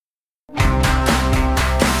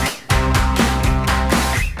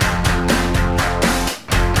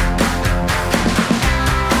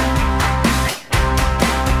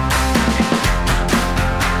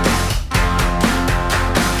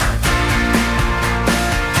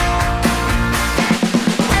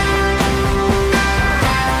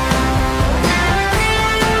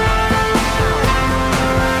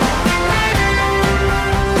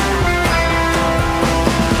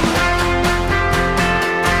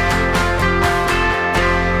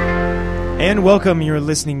And welcome. You're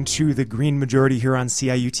listening to The Green Majority here on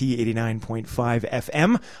CIUT 89.5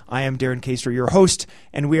 FM. I am Darren Kaster, your host,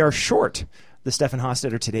 and we are short the Stefan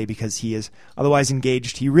Hostetter today because he is otherwise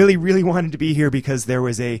engaged. He really, really wanted to be here because there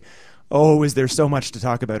was is there so much to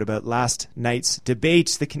talk about last night's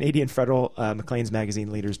debate, the Canadian Federal Maclean's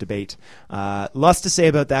Magazine Leaders Debate. Lots to say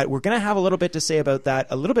about that. We're going to have a little bit to say about that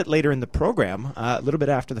a little bit later in the program, a little bit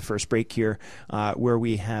after the first break here, where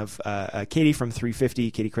we have Katie from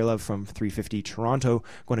 350, Katie Krylov from 350 Toronto,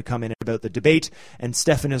 going to come in about the debate. And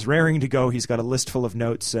Stefan is raring to go. He's got a list full of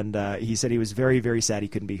notes, and he said he was very, very sad he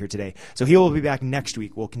couldn't be here today. So he will be back next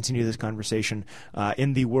week. We'll continue this conversation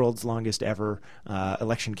in the world's longest ever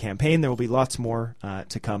election campaign. There will be lots more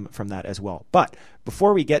to come from that as well. But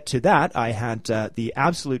before we get to that, I had the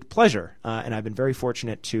absolute pleasure, and I've been very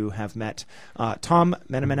fortunate to have met Tom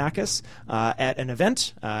Menemenakis at an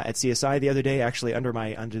event at CSI the other day, actually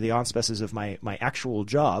under the auspices of my actual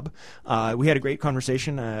job. We had a great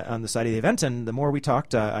conversation on the side of the event, and the more we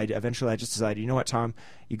talked, I just decided, you know what, Tom,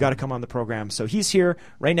 you got to come on the program. So he's here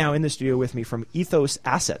right now in the studio with me from Ethos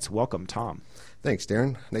Assets. Welcome, Tom. Thanks,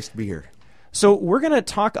 Darren. Nice to be here. So we're going to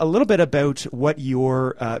talk a little bit about what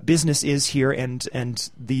your business is here and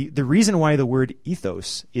the reason why the word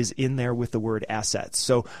ethos is in there with the word assets.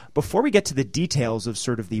 So before we get to the details of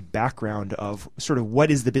sort of the background of sort of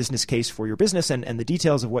what is the business case for your business and the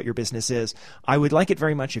details of what your business is, I would like it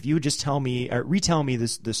very much if you would just retell me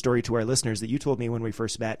the story to our listeners that you told me when we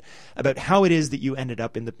first met about how it is that you ended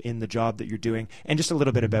up in the job that you're doing and just a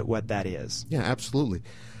little bit about what that is. Yeah, absolutely.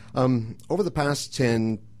 Over the past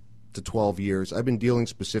 10 to 12 years, I've been dealing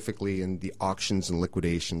specifically in the auctions and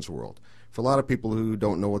liquidations world. For a lot of people who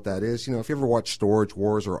don't know what that is, if you ever watch Storage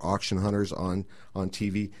Wars or Auction Hunters on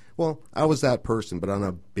TV, well, I was that person, but on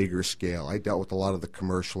a bigger scale. I dealt with a lot of the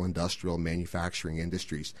commercial, industrial, manufacturing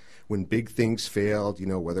industries. When big things failed,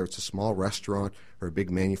 whether it's a small restaurant or big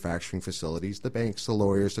manufacturing facilities, the banks, the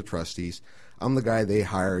lawyers, the trustees, I'm the guy they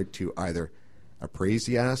hired to either appraise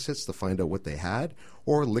the assets to find out what they had,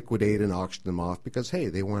 or liquidate and auction them off because, hey,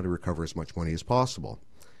 they wanted to recover as much money as possible.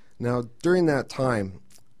 Now, during that time,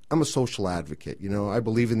 I'm a social advocate. I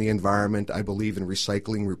believe in the environment. I believe in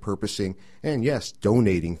recycling, repurposing, and yes,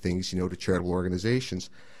 donating things, to charitable organizations.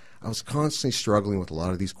 I was constantly struggling with a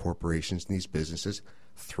lot of these corporations and these businesses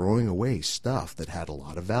throwing away stuff that had a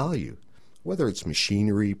lot of value. Whether it's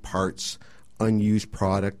machinery, parts, unused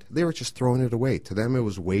product, they were just throwing it away. To them, it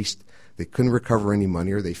was waste. They couldn't recover any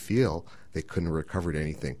money, or they feel they couldn't have recovered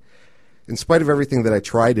anything. In spite of everything that I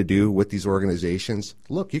try to do with these organizations,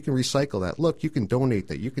 look, you can recycle that. Look, you can donate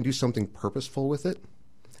that. You can do something purposeful with it.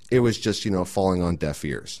 It was just, falling on deaf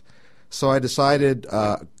ears. So I decided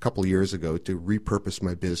a couple of years ago to repurpose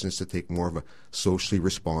my business to take more of a socially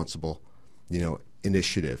responsible,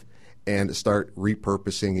 initiative and start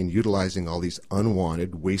repurposing and utilizing all these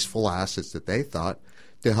unwanted, wasteful assets that they thought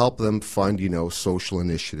to help them fund, social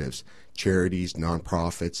initiatives, charities,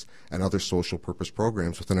 nonprofits, and other social purpose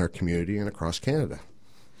programs within our community and across Canada.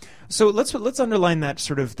 So let's underline that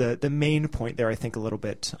sort of the main point there, I think, a little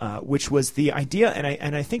bit, which was the idea,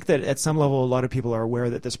 and I think that at some level a lot of people are aware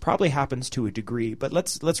that this probably happens to a degree, but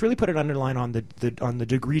let's really put an underline on the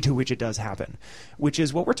degree to which it does happen, which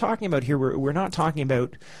is what we're talking about here. We're not talking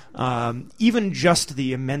about even just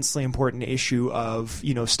the immensely important issue of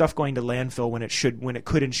stuff going to landfill when it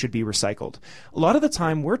could and should be recycled. A lot of the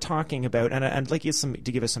time we're talking about, and I'd like you to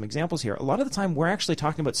give us some examples here. A lot of the time we're actually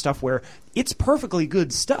talking about stuff where it's perfectly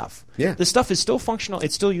good stuff. Yeah. The stuff is still functional,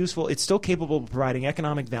 it's still useful, it's still capable of providing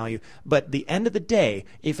economic value, but at the end of the day,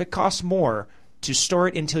 if it costs more to store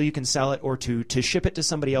it until you can sell it or to ship it to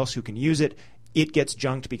somebody else who can use it, it gets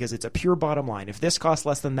junked because it's a pure bottom line. If this costs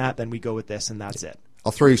less than that, then we go with this and that's it.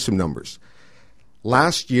 I'll throw you some numbers.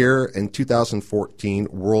 Last year in 2014,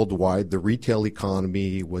 worldwide, the retail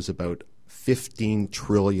economy was about $15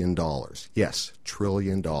 trillion. Yes, $1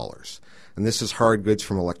 trillion. And this is hard goods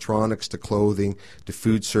from electronics to clothing to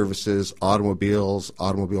food services, automobiles,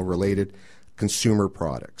 automobile-related consumer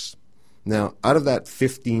products. Now, out of that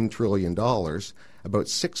 $15 trillion, about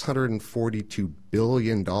 $642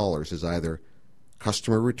 billion is either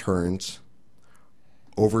customer returns,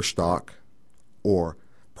 overstock, or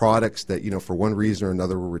products that, for one reason or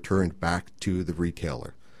another were returned back to the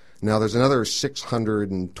retailer. Now, there's another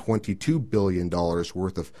 $622 billion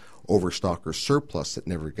worth of overstock or surplus that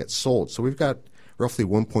never gets sold. So we've got roughly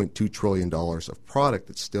 $1.2 trillion of product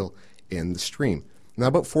that's still in the stream. Now,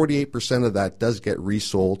 about 48% of that does get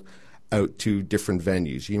resold out to different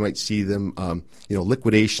venues. You might see them,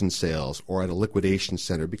 liquidation sales or at a liquidation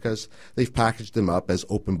center because they've packaged them up as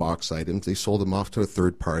open box items. They sold them off to a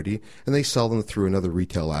third party and they sell them through another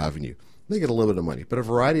retail avenue. They get a little bit of money, but a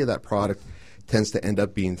variety of that product tends to end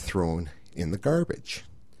up being thrown in the garbage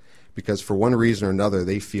because for one reason or another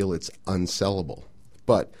they feel it's unsellable.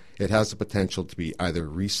 But it has the potential to be either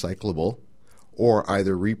recyclable or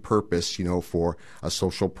either repurposed, for a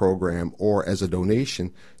social program or as a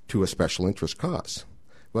donation to a special interest cause.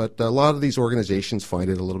 But a lot of these organizations find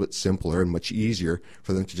it a little bit simpler and much easier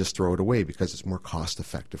for them to just throw it away because it's more cost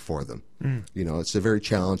effective for them. It's very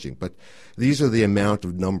challenging. But these are the amount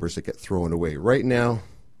of numbers that get thrown away. Right now,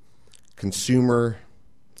 consumer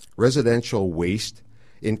residential waste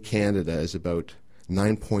in Canada is about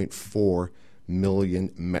 9.4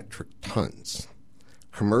 million metric tons.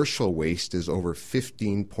 Commercial waste is over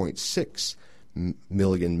 15.6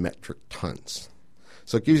 million metric tons.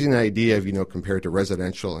 So it gives you an idea of, compared to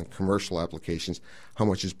residential and commercial applications, how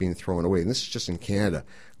much is being thrown away. And this is just in Canada.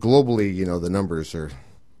 Globally, the numbers are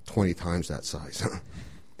 20 times that size.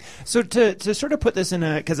 So to sort of put this in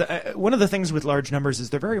because one of the things with large numbers is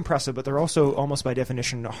they're very impressive, but they're also almost by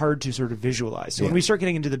definition hard to sort of visualize. So when we start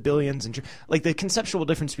getting into the billions and like the conceptual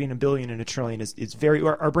difference between a billion and a trillion is very,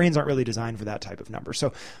 our brains aren't really designed for that type of number.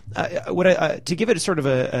 So to give it sort of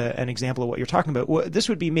an example of what you're talking about, this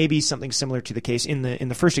would be maybe something similar to the case in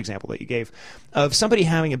the first example that you gave of somebody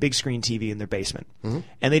having a big screen TV in their basement,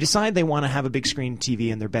 and they decide they want to have a big screen TV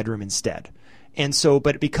in their bedroom instead. And so,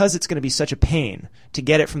 but because it's going to be such a pain to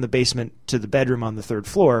get it from the basement to the bedroom on the third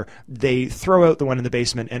floor, they throw out the one in the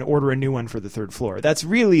basement and order a new one for the third floor. That's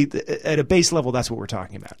really, at a base level, that's what we're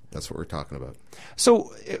talking about. That's what we're talking about.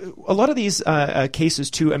 So a lot of these cases,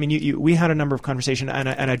 too, I mean, we had a number of conversations, and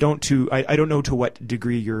I don't know to what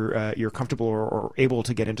degree you're comfortable or able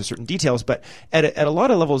to get into certain details, but at a lot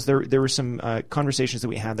of levels, there were some conversations that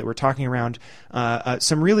we had that were talking around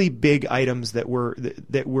some really big items that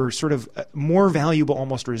were sort of more valuable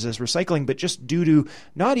almost as recycling, but just due to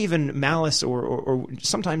not even malice or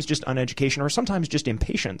sometimes just uneducation or sometimes just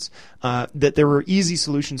impatience, that there were easy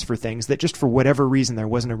solutions for things that just for whatever reason there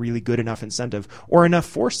wasn't a really good enough incentive or enough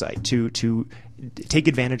foresight to take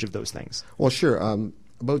advantage of those things. Well, sure.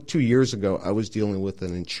 About 2 years ago, I was dealing with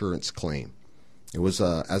an insurance claim. It was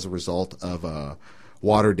as a result of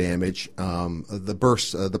water damage.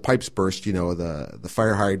 The pipes burst, the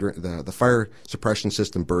fire hydrant, the fire suppression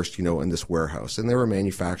system burst, in this warehouse. And they were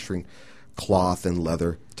manufacturing cloth and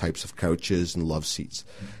leather types of couches and love seats.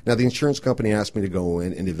 Now, the insurance company asked me to go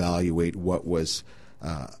in and evaluate what was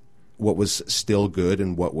still good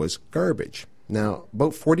and what was garbage. Now,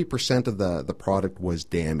 about 40% of the product was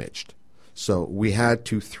damaged. So we had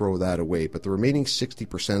to throw that away. But the remaining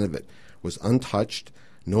 60% of it was untouched,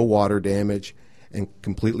 no water damage, and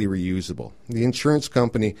completely reusable. The insurance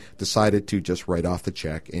company decided to just write off the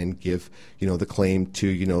check and give, the claim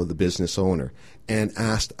to, the business owner and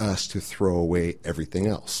asked us to throw away everything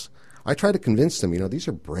else. I tried to convince them, these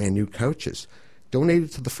are brand new couches. Donate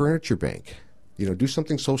it to the furniture bank. Do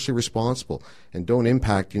something socially responsible and don't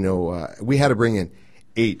impact, we had to bring in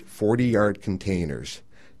 8 40-yard containers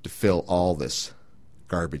to fill all this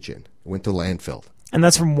garbage in. It went to landfill. And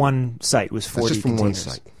that's from one site. It was 40 That's just from containers.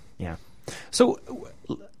 one site. Yeah. So,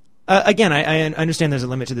 again, I understand there's a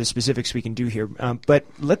limit to the specifics we can do here, but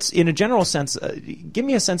let's, in a general sense, give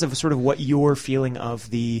me a sense of sort of what you're feeling of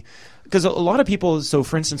because a lot of people, so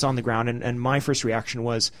for instance, on the ground, and my first reaction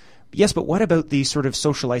was, yes, but what about the sort of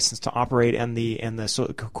social license to operate and the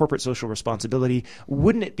corporate social responsibility?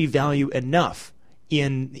 Wouldn't it be value enough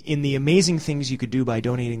in the amazing things you could do by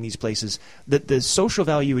donating these places, that the social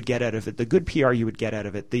value you would get out of it, the good PR you would get out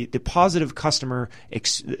of it, the positive customer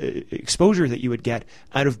exposure that you would get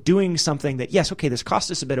out of doing something that, yes, okay, this cost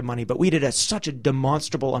us a bit of money, but we did such a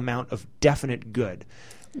demonstrable amount of definite good,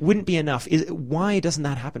 wouldn't be enough. Why doesn't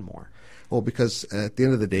that happen more? Well, because at the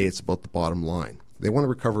end of the day, it's about the bottom line. They want to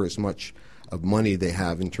recover as much of money they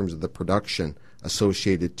have in terms of the production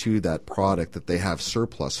associated to that product that they have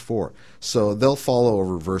surplus for. So they'll follow a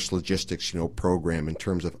reverse logistics, program in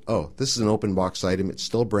terms of, this is an open box item, it's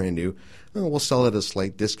still brand new. We'll sell it at a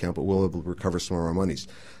slight discount, but we'll be able to recover some of our monies.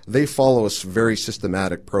 They follow a very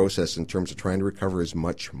systematic process in terms of trying to recover as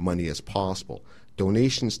much money as possible.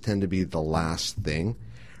 Donations tend to be the last thing.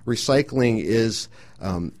 recycling is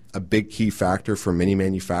a big key factor for many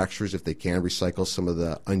manufacturers if they can recycle some of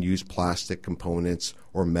the unused plastic components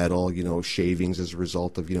or metal, shavings as a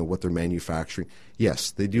result of, what they're manufacturing.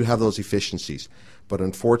 Yes, they do have those efficiencies. But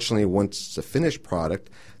unfortunately, once it's a finished product,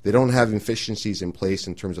 they don't have efficiencies in place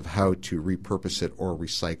in terms of how to repurpose it or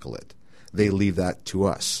recycle it. They leave that to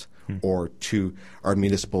us or to our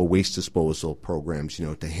municipal waste disposal programs,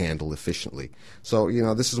 to handle efficiently. So,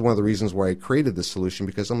 this is one of the reasons why I created this solution,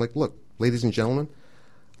 because I'm like, look, ladies and gentlemen,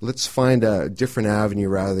 let's find a different avenue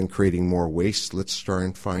rather than creating more waste. Let's try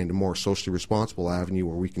and find a more socially responsible avenue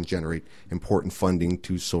where we can generate important funding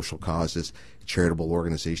to social causes, charitable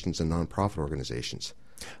organizations, and nonprofit organizations.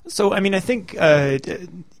 So, I think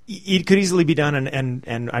it could easily be done,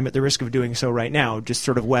 and I'm at the risk of doing so right now, just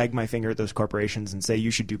sort of wag my finger at those corporations and say,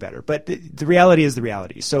 you should do better. But the reality is the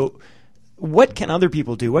reality. So what can other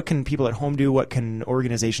people do? What can people at home do? What can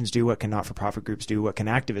organizations do? What can not-for-profit groups do? What can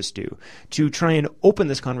activists do to try and open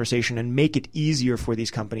this conversation and make it easier for these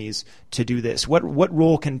companies to do this? What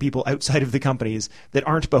role can people outside of the companies that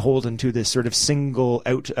aren't beholden to this sort of single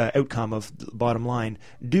outcome of the bottom line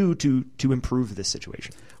do to improve this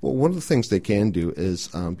situation? Well, one of the things they can do is,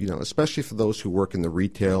 especially for those who work in the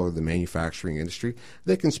retail or the manufacturing industry,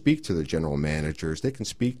 they can speak to their general managers, they can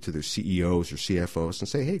speak to their CEOs or CFOs and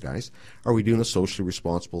say, hey guys, are we doing a socially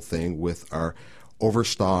responsible thing with our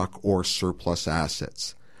overstock or surplus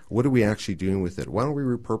assets? What are we actually doing with it? Why don't we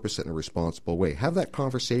repurpose it in a responsible way? Have that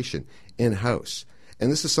conversation in-house.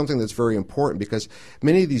 And this is something that's very important because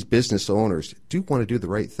many of these business owners do want to do the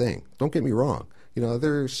right thing. Don't get me wrong.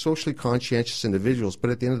 They're socially conscientious individuals, but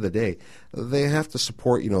at the end of the day, they have to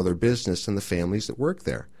support, their business and the families that work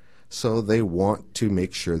there. So they want to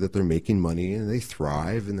make sure that they're making money and they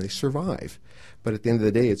thrive and they survive. But at the end of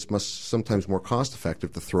the day, it's sometimes more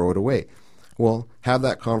cost-effective to throw it away. Well, have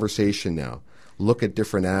that conversation now. Look at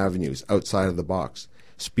different avenues outside of the box.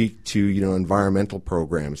 Speak to, environmental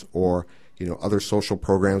programs or, other social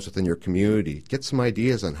programs within your community. Get some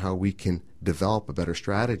ideas on how we can develop a better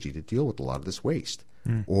strategy to deal with a lot of this waste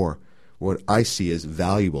or what I see as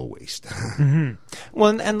valuable waste. Mm-hmm.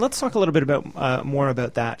 Well, and let's talk a little bit about more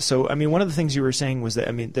about that. So, one of the things you were saying was that,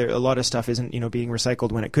 a lot of stuff isn't, being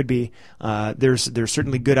recycled when it could be. There's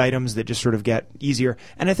certainly good items that just sort of get easier.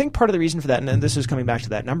 And I think part of the reason for that, and this is coming back to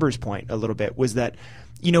that numbers point a little bit, was that,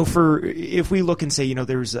 if we look and say,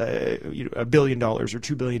 there's $1 billion or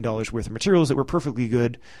 $2 billion worth of materials that were perfectly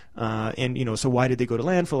good, and so why did they go to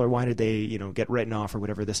landfill or why did they get written off or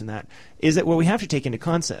whatever, this and that, is that what we have to take into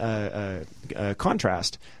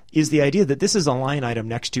contrast is the idea that this is a line item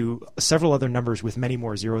next to several other numbers with many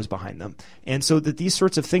more zeros behind them. And so that these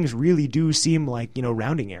sorts of things really do seem like,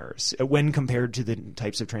 rounding errors when compared to the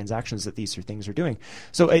types of transactions that these things are doing.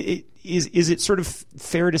 So is it sort of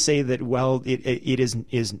fair to say that, it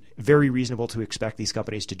is very reasonable to expect these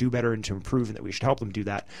companies to do better and to improve and that we should help them do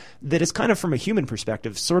that, that it's kind of from a human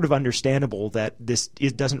perspective sort of understandable that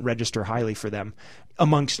it doesn't register highly for them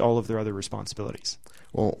amongst all of their other responsibilities?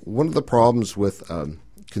 Well, one of the problems with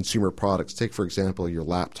consumer products, take for example your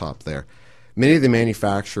laptop there. Many of the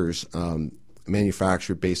manufacturers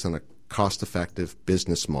manufacture based on a cost-effective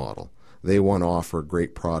business model. They want to offer a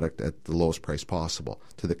great product at the lowest price possible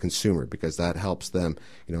to the consumer because that helps them,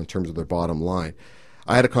 in terms of their bottom line.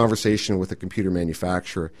 I had a conversation with a computer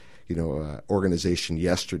manufacturer, organization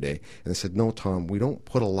yesterday, and they said, no, Tom, we don't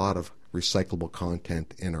put a lot of recyclable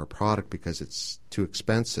content in our product because it's too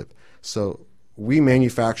expensive. So we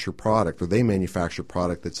manufacture product, or they manufacture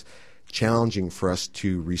product that's challenging for us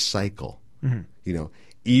to recycle. Mm-hmm.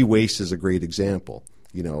 E-waste is a great example.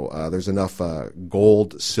 There's enough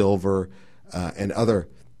gold, silver, and other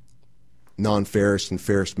non-ferrous and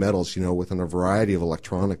ferrous metals, within a variety of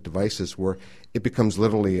electronic devices where it becomes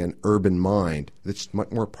literally an urban mine that's much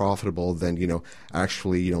more profitable than,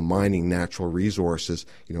 actually, mining natural resources,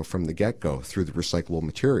 from the get-go through the recyclable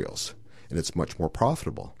materials. And it's much more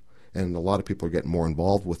profitable. And a lot of people are getting more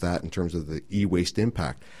involved with that in terms of the e-waste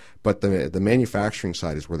impact. But the manufacturing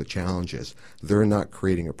side is where the challenge is. They're not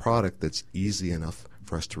creating a product that's easy enough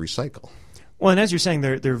for us to recycle. Well, and as you're saying,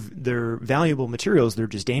 they're valuable materials. They're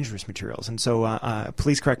just dangerous materials. And so,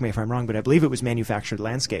 please correct me if I'm wrong, but I believe it was Manufactured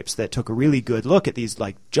Landscapes that took a really good look at these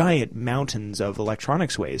giant mountains of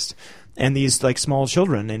electronics waste, and these small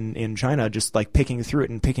children in China just picking through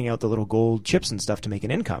it and picking out the little gold chips and stuff to make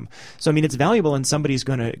an income. So it's valuable, and somebody's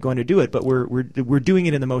going to do it, but we're doing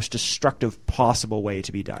it in the most destructive possible way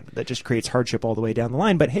to be done. That just creates hardship all the way down the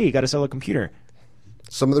line. But hey, you got to sell a computer.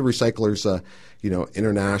 Some of the recyclers,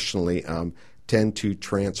 internationally, tend to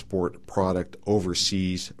transport product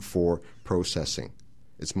overseas for processing.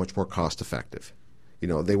 It's much more cost effective.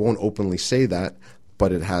 They won't openly say that,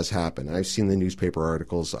 but it has happened. I've seen the newspaper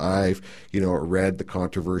articles. I've, read the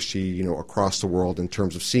controversy, across the world in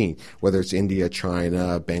terms of seeing whether it's India,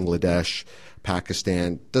 China, Bangladesh,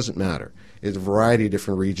 Pakistan, doesn't matter. There's a variety of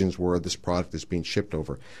different regions where this product is being shipped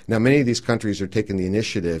over. Now, many of these countries are taking the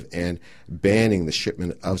initiative and banning the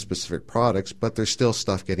shipment of specific products, but there's still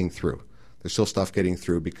stuff getting through. There's still stuff getting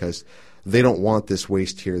through because they don't want this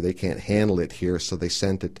waste here. They can't handle it here, so they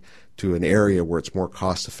sent it to an area where it's more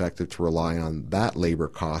cost-effective to rely on that labor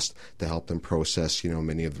cost to help them process,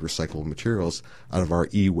 many of the recyclable materials out of our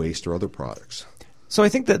e-waste or other products. So I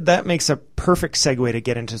think that makes a perfect segue to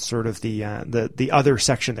get into sort of the other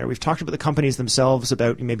section there. We've talked about the companies themselves,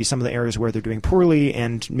 about maybe some of the areas where they're doing poorly,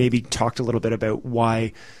 and maybe talked a little bit about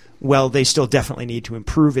why, well, they still definitely need to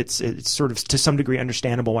improve. It's sort of to some degree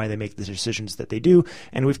understandable why they make the decisions that they do.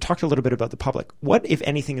 And we've talked a little bit about the public. What, if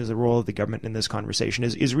anything, is the role of the government in this conversation?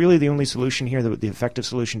 Is really the only solution here, the effective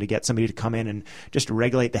solution, to get somebody to come in and just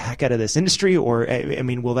regulate the heck out of this industry? Or, I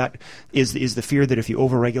mean, is the fear that if you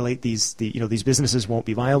overregulate these businesses won't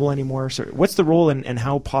be viable anymore? So what's the role, and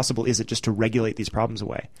how possible is it just to regulate these problems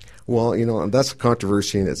away? Well, that's a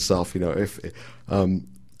controversy in itself. If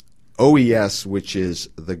OES, which is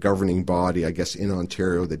the governing body, I guess, in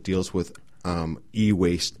Ontario that deals with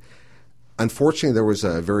e-waste. Unfortunately, there was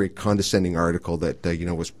a very condescending article that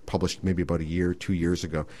was published maybe about a year, 2 years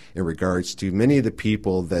ago in regards to many of the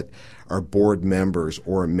people that are board members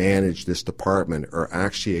or manage this department are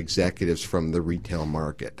actually executives from the retail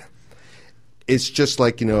market. It's just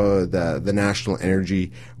like, the National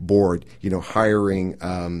Energy Board,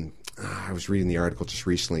 hiring I was reading the article just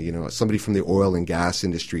recently, somebody from the oil and gas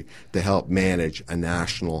industry to help manage a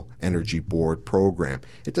national energy board program.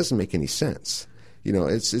 It doesn't make any sense.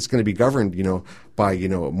 It's going to be governed, by,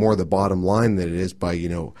 more the bottom line than it is by,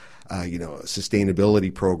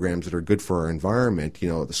 sustainability programs that are good for our environment,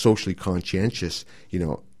 the socially conscientious,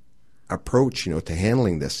 approach, to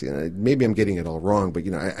handling this. Maybe I'm getting it all wrong, but,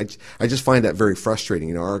 I just find that very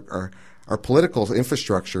frustrating. Our political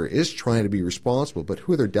infrastructure is trying to be responsible, but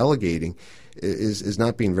who they're delegating is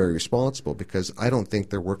not being very responsible, because I don't think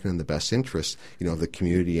they're working in the best interest, of the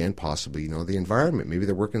community and possibly, the environment. Maybe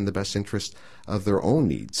they're working in the best interest of their own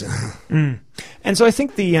needs. And so I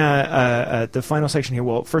think the final section here,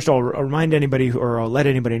 well, first of all, I'll remind anybody, or I'll let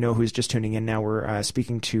anybody know who's just tuning in now, we're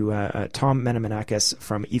speaking to Tom Menemenakis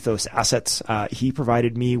from Ethos Assets. He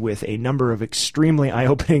provided me with a number of extremely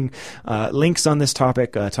eye-opening links on this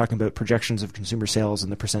topic, talking about projections of consumer sales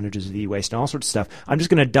and the percentages of e-waste and all sorts of stuff. I'm just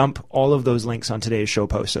going to dump all of those links on today's show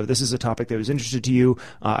post. So if this is a topic that was interested to you,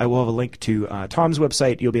 I will have a link to Tom's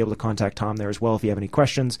website. You'll be able to contact Tom there as well if you have any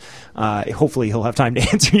questions. Hopefully he'll have time to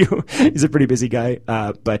answer you. He's a pretty busy guy,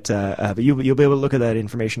 but you'll be able to look at that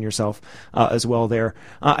information yourself as well there.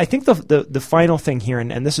 I think the final thing here,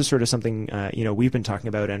 and this is sort of something we've been talking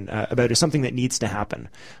about is something that needs to happen,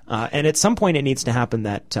 and at some point it needs to happen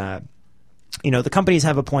that the companies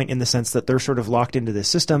have a point in the sense that they're sort of locked into this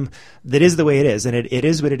system that is the way it is, and it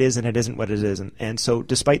is what it is, and it isn't what it isn't. And so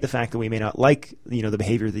despite the fact that we may not like, the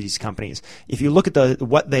behavior of these companies, if you look at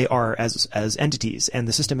what they are as entities and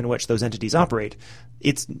the system in which those entities operate,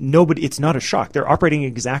 it's not a shock. They're operating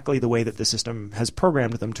exactly the way that the system has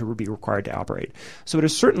programmed them to be required to operate. So at a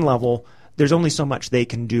certain level, there's only so much they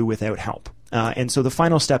can do without help. And so the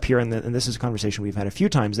final step here, and this is a conversation we've had a few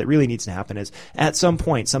times that really needs to happen, is at some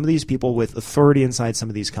point, some of these people with authority inside some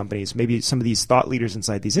of these companies, maybe some of these thought leaders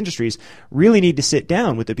inside these industries, really need to sit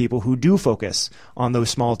down with the people who do focus on those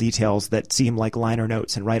small details that seem like liner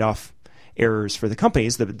notes and write off errors for the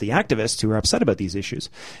companies, the activists who are upset about these issues.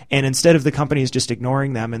 And instead of the companies just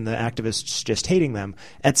ignoring them and the activists just hating them,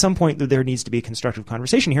 at some point there needs to be a constructive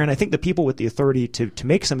conversation here. And I think the people with the authority to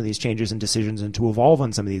make some of these changes and decisions and to evolve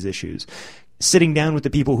on some of these issues, sitting down with the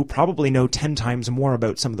people who probably know 10 times more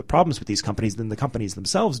about some of the problems with these companies than the companies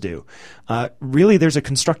themselves do, really there's a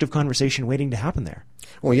constructive conversation waiting to happen there.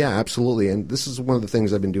 Well, yeah, absolutely. And this is one of the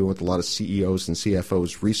things I've been doing with a lot of CEOs and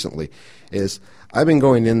CFOs recently, is I've been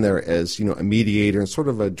going in there as, a mediator and sort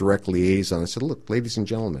of a direct liaison. I said, look, ladies and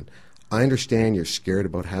gentlemen, I understand you're scared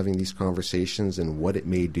about having these conversations and what it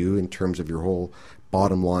may do in terms of your whole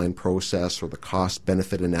bottom line process or the cost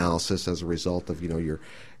benefit analysis as a result of, your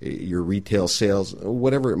retail sales,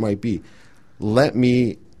 whatever it might be. Let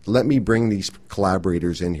me bring these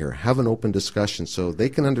collaborators in here, have an open discussion so they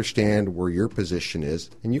can understand where your position is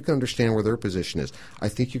and you can understand where their position is. I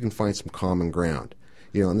think you can find some common ground.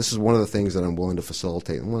 And this is one of the things that I'm willing to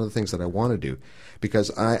facilitate and one of the things that I want to do,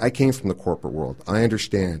 because I came from the corporate world. I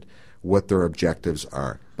understand what their objectives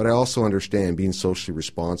are, but I also understand being socially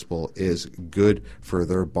responsible is good for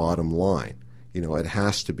their bottom line. It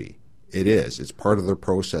has to be. It is. It's part of their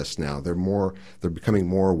process now. They're becoming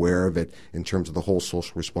more aware of it in terms of the whole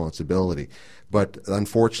social responsibility. But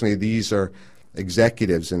unfortunately, these are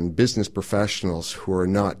executives and business professionals who are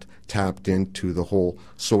not tapped into the whole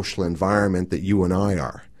social environment that you and I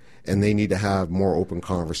are. And they need to have more open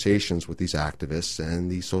conversations with these activists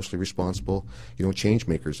and these socially responsible, change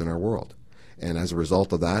makers in our world. And as a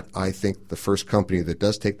result of that, I think the first company that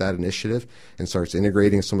does take that initiative and starts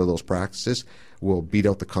integrating some of those practices will beat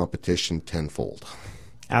out the competition tenfold.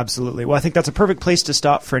 Absolutely. Well, I think that's a perfect place to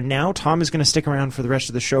stop for now. Tom is going to stick around for the rest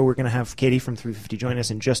of the show. We're going to have Katie from 350 join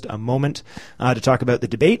us in just a moment to talk about the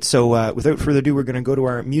debate. So without further ado, we're going to go to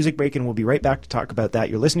our music break, and we'll be right back to talk about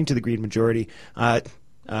that. You're listening to The Green Majority.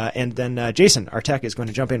 And then Jason, our tech, is going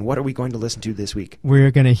to jump in. What are we going to listen to this week?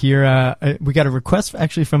 We're going to hear, we got a request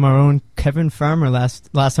actually from our own Kevin Farmer last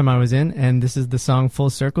time I was in, and this is the song Full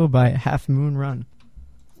Circle by Half Moon Run.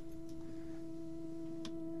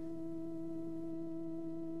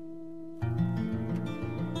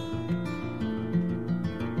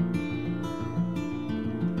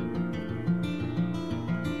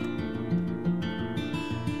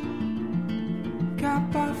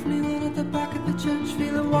 Cap off, kneeling at the back of the church,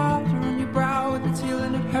 feeling water on your brow with its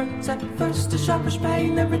healing. It hurts at first, a sharpish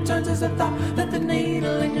pain that returns as a thought that the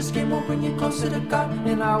needle in your skin will bring you closer to God.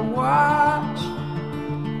 And I watch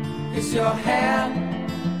as your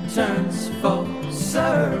hand turns full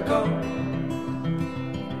circle.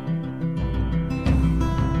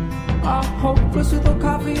 All hopeless without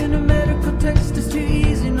coffee and a medical text. It's too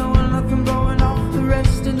easy knowing nothing going off the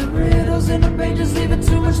rest. And the riddles in the pages leaving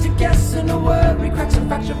too much to guess. And the worry cracks and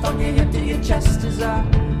fracture from your hip to your chest. As I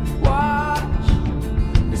watch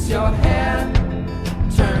as your hand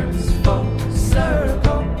turns full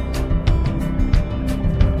circle.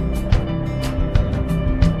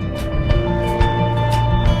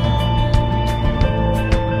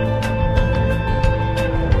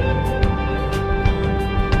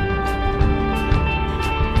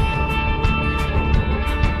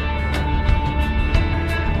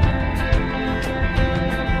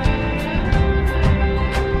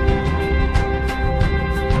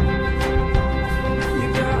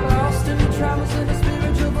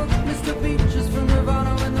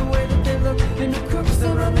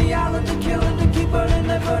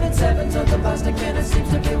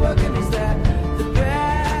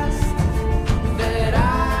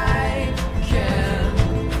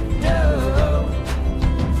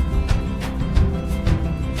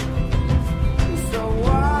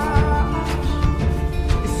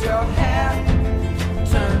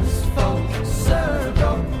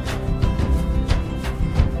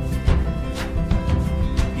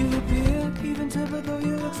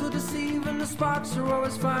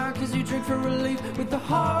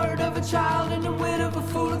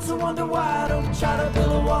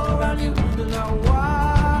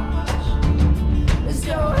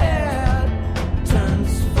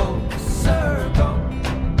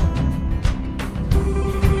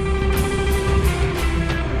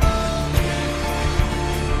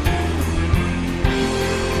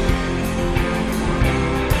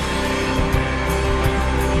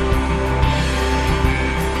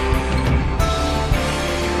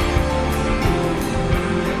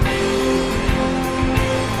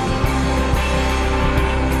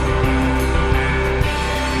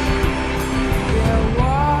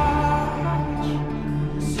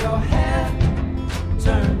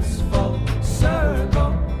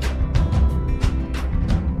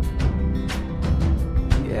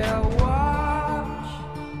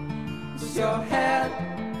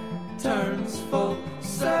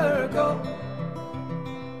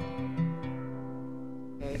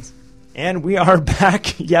 And we are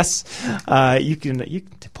back. Yes, you can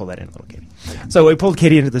pull that in a little, Katie. So we pulled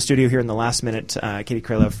Katie into the studio here in the last minute. Katie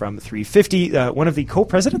Kralev from 350, one of the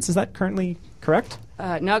co-presidents. Is that currently correct?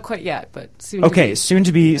 Not quite yet, but soon. Okay, soon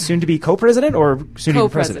to be co-president or soon to be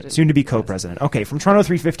president? Soon to be co-president. Yes. Okay, from Toronto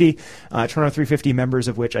 350, Toronto 350 members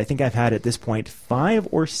of which I think I've had at this point 5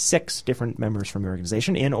 or 6 different members from the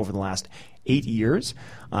organization in over the last 8 years.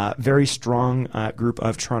 Very strong group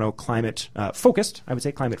of Toronto climate-focused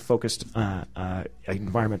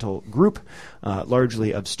environmental group,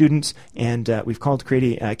 largely of students. And we've called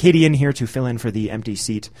Katie in here to fill in for the empty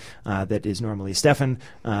seat that is normally Stefan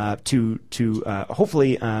to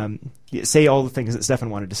hopefully say all the things that Stefan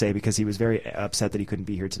wanted to say because he was very upset that he couldn't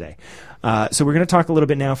be here today. So we're going to talk a little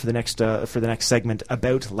bit now for the next segment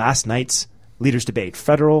about last night's Leaders Debate,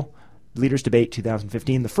 Federal Leaders Debate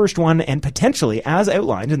 2015, the first one, and potentially, as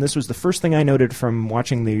outlined, and this was the first thing I noted from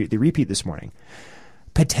watching the repeat this morning,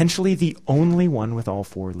 potentially the only one with all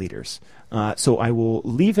four leaders. So I will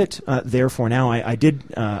leave it there for now. I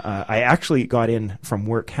actually got in from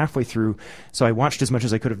work halfway through, so I watched as much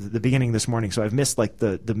as I could of the beginning this morning. So I've missed like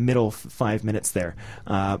the middle 5 minutes there.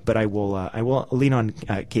 But I will lean on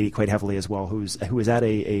Katie quite heavily as well, who was at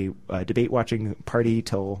a debate watching party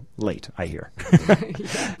till late, I hear.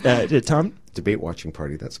 Tom? Debate watching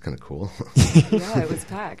party, that's kind of cool. Yeah, it was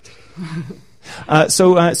packed.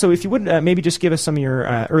 So if you would maybe just give us some of your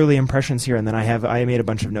early impressions here, and then I made a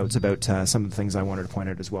bunch of notes about some of the things I wanted to point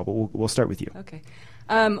out as well. But we'll start with you. Okay.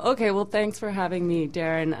 Okay. Well, thanks for having me,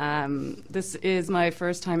 Darren. This is my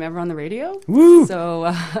first time ever on the radio. Woo!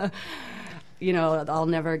 So. I'll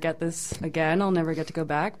never get this again. I'll never get to go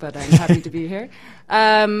back, but I'm happy to be here.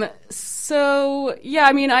 So, yeah,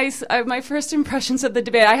 I mean, my first impressions of the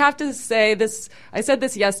debate, I have to say this, I said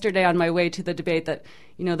this yesterday on my way to the debate that,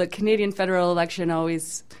 the Canadian federal election I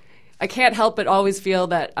can't help but always feel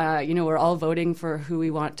that, we're all voting for who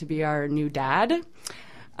we want to be our new dad.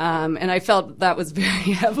 And I felt that was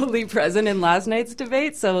very heavily present in last night's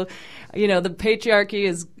debate. So, the patriarchy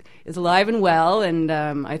is alive and well, and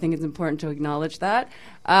I think it's important to acknowledge that.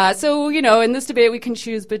 So, in this debate, we can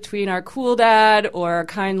choose between our cool dad or our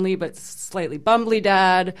kindly but slightly bumbly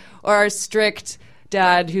dad or our strict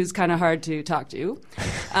dad who's kind of hard to talk to.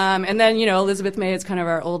 And then, Elizabeth May is kind of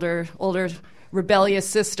our older rebellious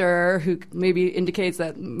sister who maybe indicates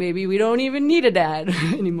that maybe we don't even need a dad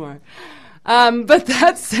anymore. But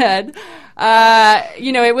that said,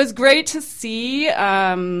 it was great to see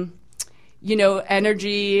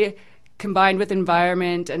energy combined with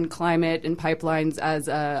environment and climate and pipelines as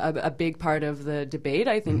a big part of the debate.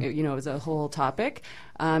 I think, it was a whole topic.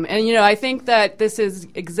 I think that this is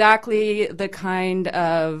exactly the kind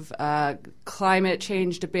of climate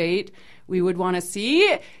change debate we would want to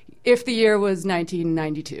see if the year was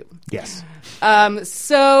 1992. Yes. Our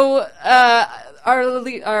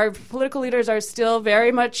political leaders are still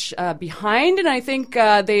very much behind, and I think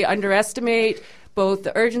they underestimate both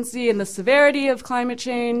the urgency and the severity of climate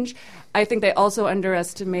change. I think they also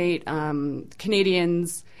underestimate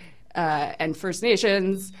Canadians and First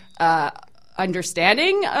Nations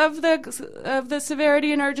understanding of the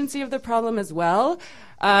severity and urgency of the problem as well.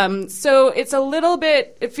 So it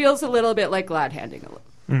feels a little bit like glad handing a little.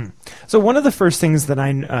 So one of the first things that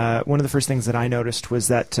I noticed was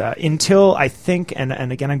that until I think, and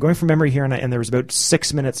again I'm going from memory here, and there was about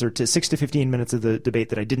 6 to 15 minutes of the debate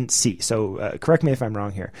that I didn't see. So correct me if I'm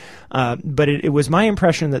wrong here, but it was my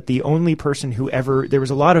impression that the only person there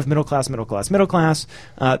was a lot of middle class.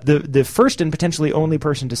 The first and potentially only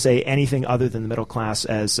person to say anything other than the middle class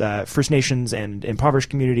as First Nations and impoverished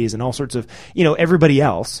communities and all sorts of everybody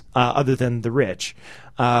else other than the rich.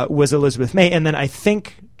 Was Elizabeth May. And then I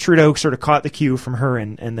think Trudeau sort of caught the cue from her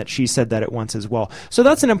and that she said that at once as well. So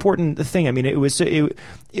that's an important thing. I mean,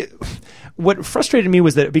 what frustrated me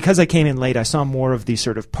was that because I came in late, I saw more of the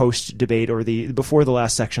sort of post-debate or before the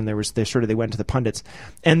last section, they went to the pundits.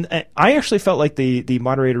 And I actually felt like the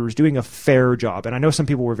moderator was doing a fair job. And I know some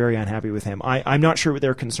people were very unhappy with him. I'm not sure what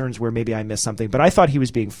their concerns were. Maybe I missed something, but I thought he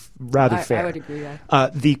was being rather fair. I would agree, yeah.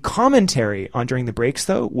 The commentary during the breaks,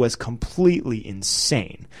 though, was completely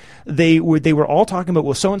insane. They were all talking about,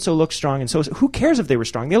 well, so-and-so looks strong, and so who cares if they were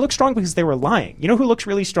strong? They look strong because they were lying. You know who looks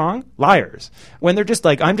really strong? Liars. When they're just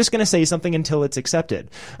like, I'm just going to say something until it's accepted.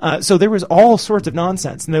 So there was all sorts of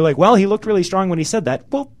nonsense. And they're like, well, he looked really strong when he said that.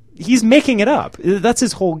 Well, he's making it up. That's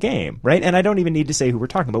his whole game, right? And I don't even need to say who we're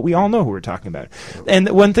talking about. We all know who we're talking about. And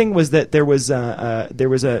one thing was that there was a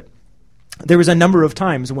number of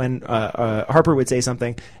times when Harper would say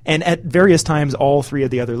something, and at various times, all three of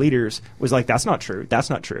the other leaders was like, that's not true, that's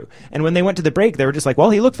not true. And when they went to the break, they were just like, well,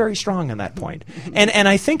 he looked very strong on that point. And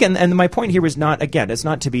I think, and my point here was not, again, it's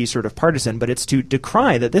not to be sort of partisan, but it's to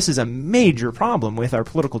decry that this is a major problem with our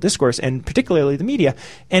political discourse, and particularly the media,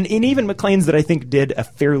 and even Maclean's that I think did a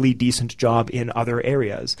fairly decent job in other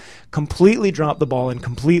areas, completely dropped the ball and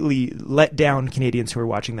completely let down Canadians who were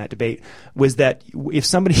watching that debate, was that if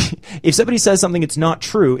somebody says something it's not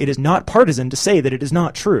true, it is not partisan to say that it is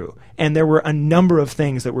not true. And there were a number of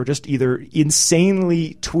things that were just either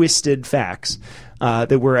insanely twisted facts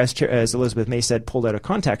that were, as Elizabeth May said, pulled out of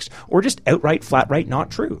context, or just outright, flat right, not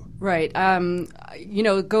true. Right. Going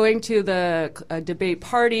to the debate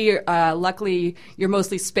party, luckily you're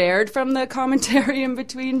mostly spared from the commentary in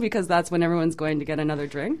between because that's when everyone's going to get another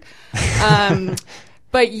drink.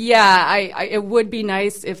 But yeah, it would be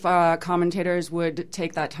nice if commentators would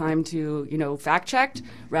take that time to, fact check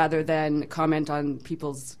rather than comment on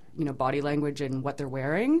people's, body language and what they're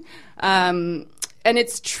wearing. And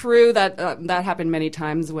it's true that that happened many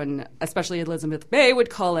times when, especially Elizabeth May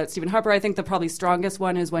would call out Stephen Harper. I think the probably strongest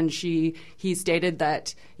one is when he stated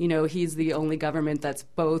that, he's the only government that's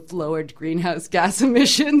both lowered greenhouse gas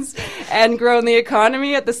emissions and grown the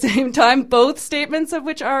economy at the same time, both statements of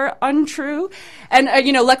which are untrue. And,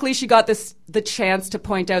 luckily she got the chance to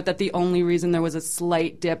point out that the only reason there was a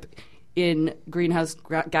slight dip in greenhouse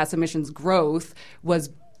gas emissions growth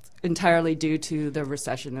was entirely due to the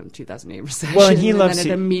recession of 2008 recession. Well, and then it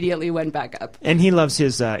immediately went back up. And he loves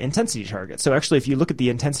his intensity target. So actually, if you look at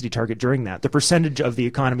the intensity target during that, the percentage of the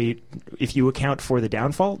economy, if you account for the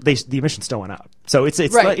downfall, the emissions still went up. So it's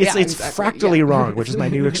exactly, fractally wrong, which is my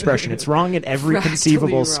new expression. It's wrong at every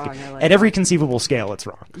conceivable conceivable scale. It's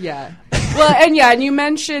wrong. Yeah. Well, and you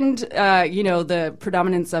mentioned the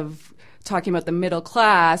predominance of talking about the middle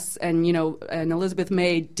class, and and Elizabeth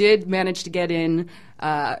May did manage to get in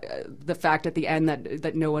the fact at the end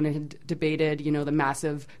that no one had debated, the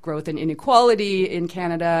massive growth in inequality in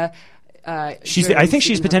Canada. I think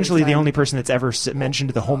she's potentially the only person that's ever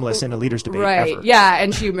mentioned the homeless in a leaders debate. Right. Ever. Yeah,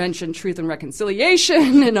 and she mentioned truth and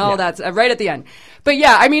reconciliation and all that right at the end. But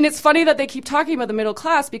yeah, I mean, it's funny that they keep talking about the middle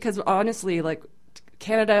class because honestly,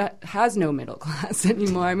 Canada has no middle class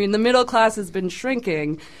anymore. I mean, the middle class has been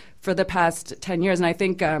shrinking for the past 10 years. And I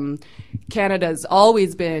think Canada's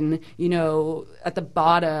always been, at the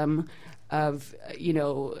bottom of,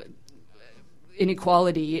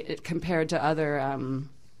 inequality compared to other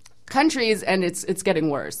countries, and it's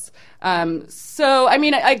getting worse. So, I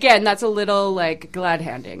mean, again, that's a little glad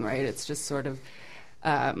handing, right? It's just sort of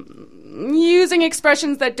using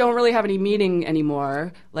expressions that don't really have any meaning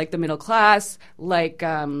anymore, like the middle class, like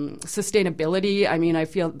sustainability. I mean, I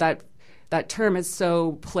feel that term is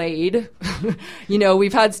so played.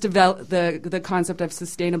 We've had the concept of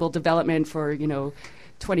sustainable development for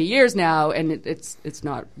 20 years now, and it's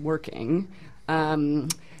not working.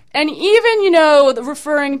 And even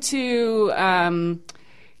referring to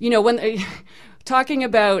when talking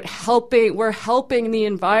about we're helping the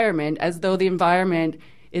environment as though the environment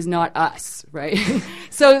is not us, right?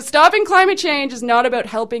 So stopping climate change is not about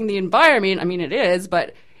helping the environment. I mean, it is,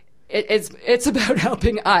 but it's about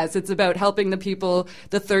helping us. It's about helping the people,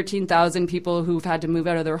 the 13,000 people who've had to move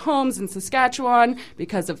out of their homes in Saskatchewan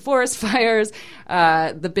because of forest fires.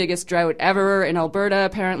 The biggest drought ever in Alberta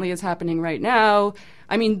apparently is happening right now.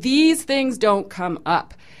 I mean, these things don't come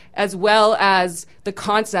up, as well as the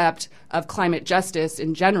concept of climate justice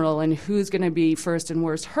in general and who's going to be first and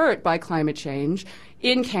worst hurt by climate change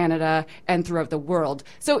in Canada and throughout the world.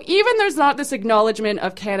 So even there's not this acknowledgement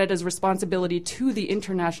of Canada's responsibility to the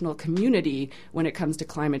international community when it comes to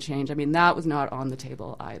climate change. I mean, that was not on the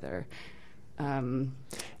table either.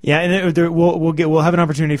 Yeah, and we'll have an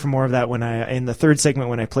opportunity for more of that in the third segment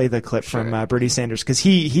when I play the clip from Bernie Sanders, because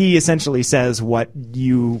he essentially says what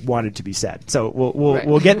you wanted to be said. So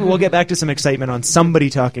we'll get back to some excitement on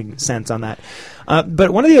somebody talking sense on that.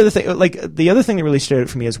 But one of the other thing that really stood out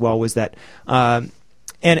for me as well was that, and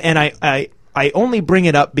I only bring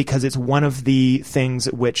it up because it's one of the things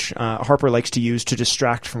which Harper likes to use to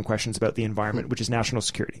distract from questions about the environment, which is national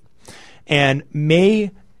security, and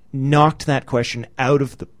May knocked that question out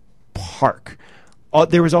of the park.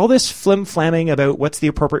 There was all this flim-flamming about what's the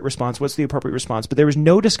appropriate response, but there was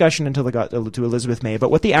no discussion until they got to Elizabeth May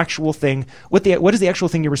about what the actual thing, what is the actual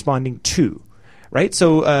thing you're responding to, right?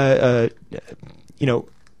 So,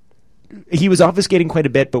 he was obfuscating quite a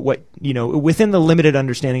bit, but within the limited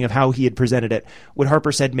understanding of how he had presented it, what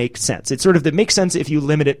Harper said makes sense. It makes sense if you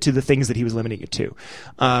limit it to the things that he was limiting it to,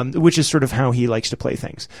 which is sort of how he likes to play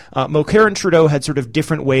things. Mulcair and Trudeau had sort of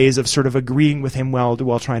different ways of sort of agreeing with him while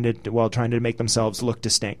trying to make themselves look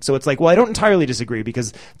distinct. So it's like, well, I don't entirely disagree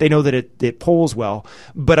because they know that it polls well,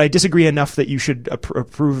 but I disagree enough that you should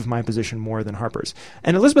approve of my position more than Harper's.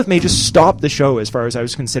 And Elizabeth May just stopped the show as far as I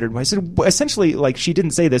was considered. I said, essentially, she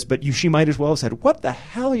didn't say this, but she might as well have said, what the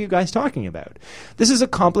hell are you guys talking about? This is a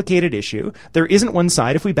complicated issue. There isn't one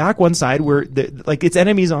side. If we back one side, it's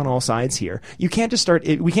enemies on all sides here. You can't just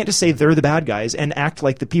we can't just say they're the bad guys and act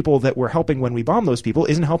like the people that we're helping when we bomb those people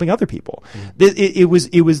isn't helping other people. It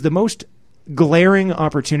was the most glaring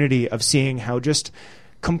opportunity of seeing how just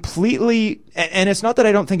completely, and it's not that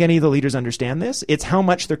I don't think any of the leaders understand this, it's how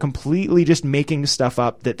much they're completely just making stuff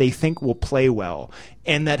up that they think will play well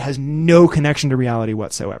and that has no connection to reality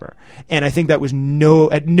whatsoever. And I think that was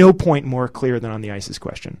at no point more clear than on the ISIS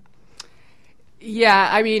question. Yeah,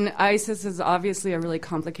 I mean, ISIS is obviously a really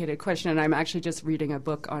complicated question, and I'm actually just reading a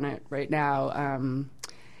book on it right now.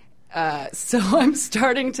 So I'm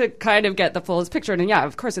starting to kind of get the fullest picture. And yeah,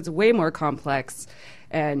 of course, it's way more complex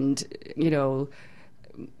and,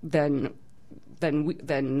 than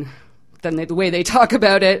than the way they talk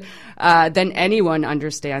about it, then anyone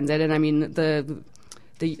understands it. And I mean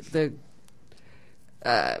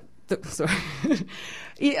sorry.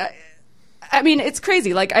 Yeah, I mean, it's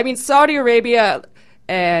crazy. Like, I mean, Saudi Arabia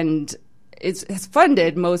and has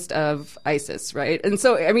funded most of ISIS, right? And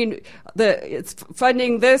so, I mean, it's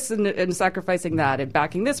funding this and sacrificing that and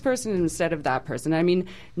backing this person instead of that person. I mean,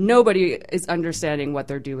 nobody is understanding what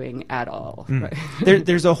they're doing at all. Right?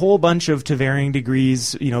 There's a whole bunch of, to varying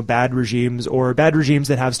degrees, bad regimes or bad regimes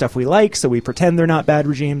that have stuff we like, so we pretend they're not bad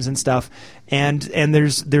regimes and stuff. And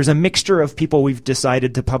there's a mixture of people we've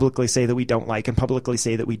decided to publicly say that we don't like and publicly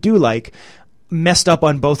say that we do like, messed up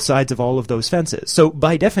on both sides of all of those fences. So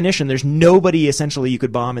by definition, there's nobody essentially you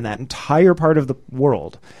could bomb in that entire part of the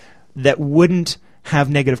world that wouldn't have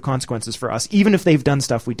negative consequences for us, even if they've done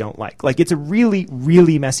stuff we don't like. Like, it's a really,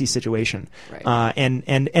 really messy situation. Right.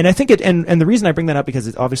 And I think and the reason I bring that up,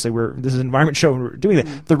 because obviously this is an environment show and we're doing that.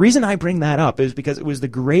 Mm-hmm. The reason I bring that up is because it was the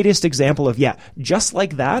greatest example of, just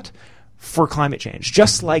like that, for climate change,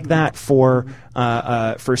 just like that for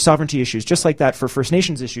sovereignty issues, just like that for First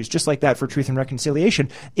Nations issues, just like that for truth and reconciliation.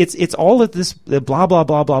 It's all of this blah blah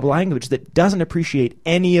blah blah language that doesn't appreciate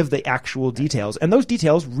any of the actual details, and those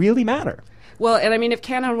details really matter. Well, and I mean, if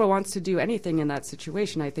Canada wants to do anything in that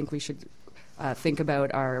situation, I think we should think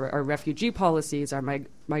about our refugee policies, our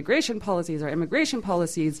migration policies, our immigration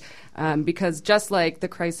policies, because just like the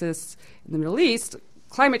crisis in the Middle East,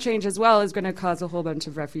 climate change as well is going to cause a whole bunch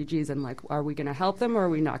of refugees, and like, are we going to help them or are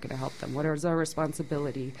we not going to help them? What is our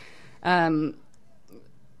responsibility? And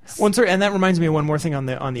that reminds me of one more thing on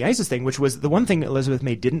the ISIS thing, which was the one thing that Elizabeth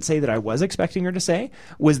May didn't say that I was expecting her to say,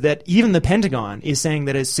 was that even the Pentagon is saying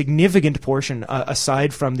that a significant portion,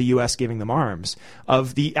 aside from the U.S. giving them arms,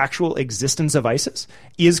 of the actual existence of ISIS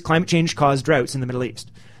is climate change-caused droughts in the Middle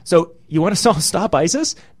East. So you want to stop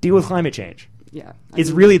ISIS? Deal with climate change. Yeah,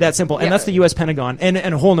 it's really that simple. And that's the U.S. Pentagon and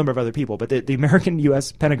a whole number of other people. But the American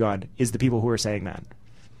U.S. Pentagon is the people who are saying that.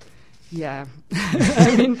 Yeah.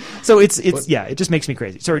 I mean, so it just makes me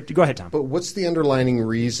crazy. Sorry, go ahead, Tom. But what's the underlying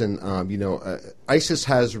reason? ISIS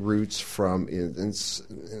has roots from, and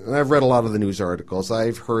I've read a lot of the news articles.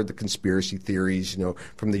 I've heard the conspiracy theories,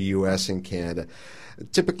 from the U.S. and Canada.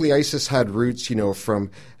 Typically, ISIS had roots,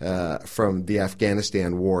 from the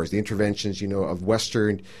Afghanistan wars, the interventions, of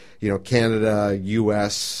Western, Canada,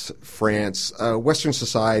 U.S., France, Western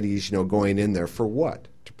societies, going in there for what?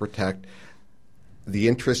 To protect the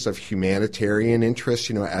interests of humanitarian interests,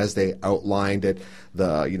 as they outlined it.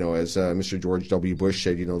 As Mr. George W. Bush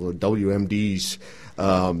said, the WMDs,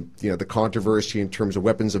 the controversy in terms of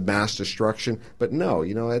weapons of mass destruction. But no,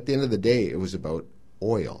 at the end of the day, it was about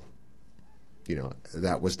oil.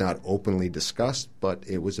 That was not openly discussed, but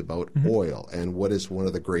it was about oil. And what is one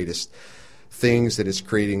of the greatest things that is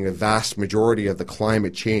creating a vast majority of the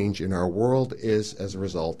climate change in our world is as a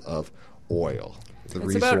result of oil.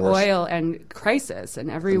 It's about oil and crisis, and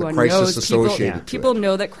everyone knows people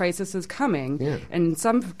know that crisis is coming. Yeah. And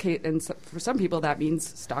for some people, that means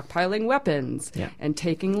stockpiling weapons and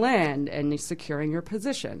taking land and securing your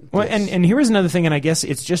position. Well, and here is another thing, and I guess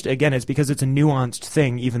it's just, again, it's because it's a nuanced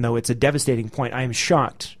thing, even though it's a devastating point. I am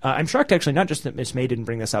shocked. I'm shocked, actually, not just that Ms. May didn't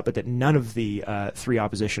bring this up, but that none of the three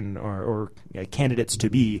opposition or candidates to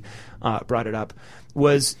be brought it up.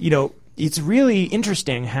 Was, it's really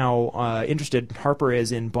interesting how interested Harper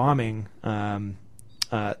is in bombing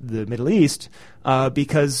the Middle East,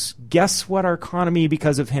 because guess what our economy,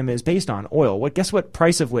 because of him, is based on? Oil. Guess what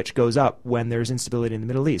price of which goes up when there's instability in the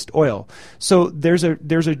Middle East? Oil. So there's a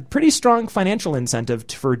pretty strong financial incentive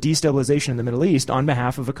for destabilization in the Middle East on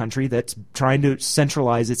behalf of a country that's trying to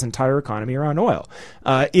centralize its entire economy around oil.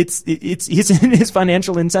 It's in his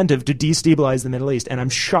financial incentive to destabilize the Middle East, and I'm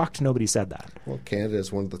shocked nobody said that. Well, Canada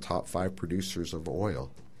is one of the top 5 producers of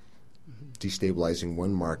oil. Destabilizing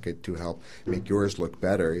one market to help make yours look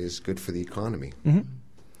better is good for the economy. Mm-hmm.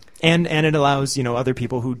 And it allows, other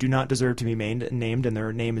people who do not deserve to be named, and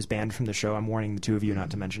their name is banned from the show. I'm warning the two of you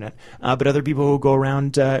not to mention it. But other people who go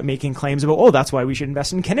around making claims about, that's why we should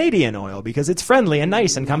invest in Canadian oil because it's friendly and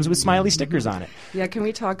nice and comes with smiley stickers on it. Yeah, can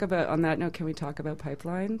we talk about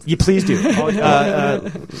pipelines? You please do.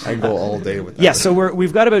 I go all day with that. Yeah, so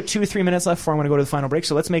we've got about 2 or 3 minutes left before I'm going to go to the final break.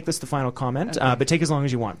 So let's make this the final comment, but take as long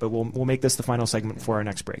as you want. But we'll make this the final segment before our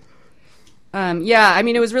next break.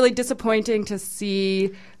 It was really disappointing to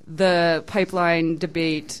see the pipeline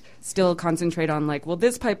debate still concentrate on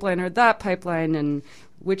this pipeline or that pipeline, and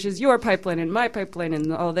which is your pipeline and my pipeline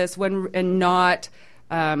and all this, and not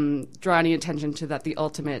draw any attention to that the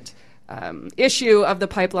ultimate issue of the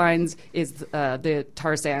pipelines is the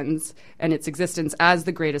tar sands and its existence as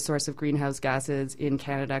the greatest source of greenhouse gases in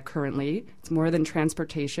Canada currently. It's more than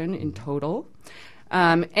transportation in total.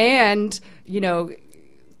 And,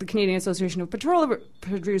 the Canadian Association of Petroleum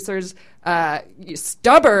Producers'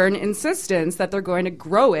 stubborn insistence that they're going to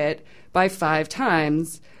grow it by 5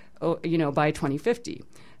 times, by 2050.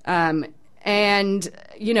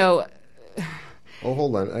 Oh,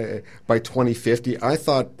 hold on. By 2050, I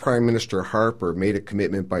thought Prime Minister Harper made a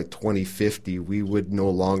commitment by 2050 we would no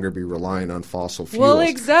longer be relying on fossil fuels. Well,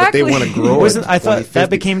 exactly. But they want to grow it. I thought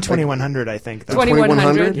that became 2100. I think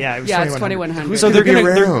 2100. Yeah, it was 2100. So they're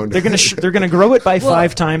around? going to grow it by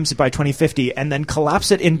 5 times by 2050 and then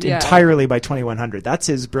collapse it entirely by 2100. That's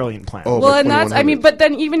his brilliant plan. Oh, well, and but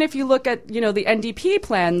then even if you look at the NDP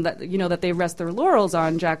plan that they rest their laurels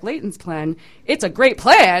on, Jack Layton's plan, it's a great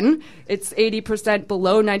plan. It's 80%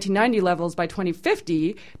 below 1990 levels by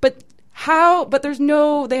 2050, but how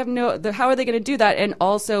are they going to do that and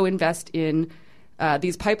also invest in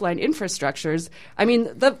these pipeline infrastructures? I mean,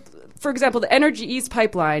 for example, the Energy East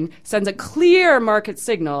pipeline sends a clear market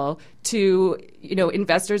signal to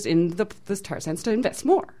investors in the tar sands to invest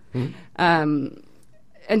more. And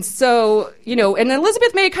so, and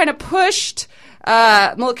Elizabeth May kind of pushed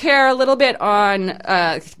Mulcair a little bit on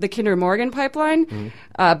the Kinder Morgan pipeline,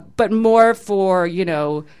 but more for,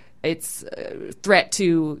 its threat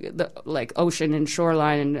to the ocean and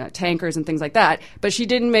shoreline and tankers and things like that. But she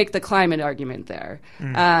didn't make the climate argument there.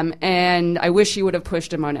 And I wish she would have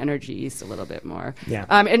pushed him on Energy East a little bit more. Yeah.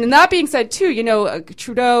 And that being said, too,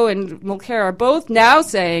 Trudeau and Mulcair are both now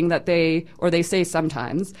saying that they say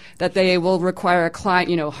sometimes, that they will require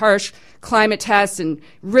harsh climate tests and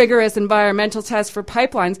rigorous environmental tests for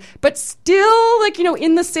pipelines, but still,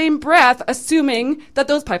 in the same breath, assuming that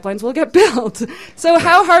those pipelines will get built. So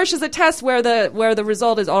how harsh is a test where the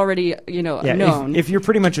result is already, known? If you're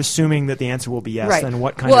pretty much assuming that the answer will be yes, right. then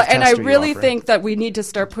what kind of test and I are you really offering? think that we need to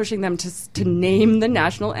start pushing them to name the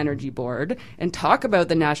National Energy Board and talk about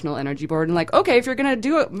the National Energy Board and okay, if you're going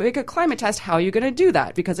to make a climate test, how are you going to do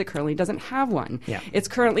that? Because it currently doesn't have one. Yeah. It's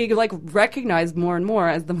currently recognized more and more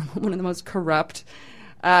as one of the most corrupt,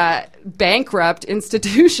 bankrupt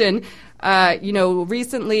institution.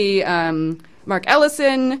 Recently, Mark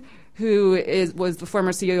Ellison, who was the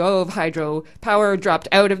former CEO of Hydropower, dropped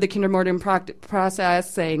out of the Kinder Morgan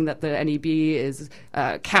process, saying that the NEB is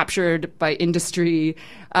captured by industry.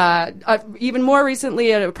 Even more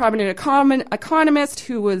recently, a prominent economist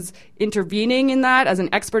who was intervening in that as an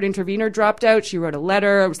expert intervener dropped out. She wrote a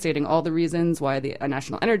letter stating all the reasons why the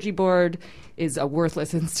National Energy Board is a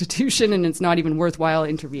worthless institution and it's not even worthwhile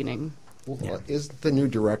intervening. Well, is the new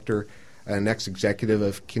director an ex-executive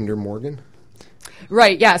of Kinder Morgan?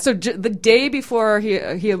 Right, yeah. So the day before he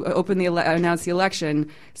announced the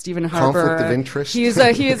election, Stephen Harper. Conflict of interest? He is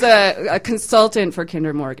a consultant for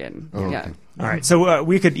Kinder Morgan. Oh, okay. Yeah. All right, so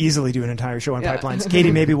we could easily do an entire show on pipelines.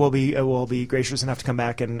 Katie, maybe will be gracious enough to come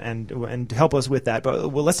back and help us with that.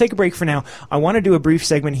 But let's take a break for now. I want to do a brief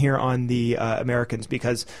segment here on the Americans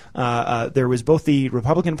because there was both the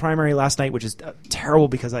Republican primary last night, which is terrible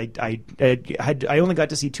because I only got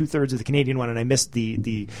to see 2/3 of the Canadian one and I missed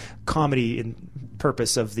the comedy in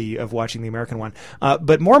purpose of watching the American one.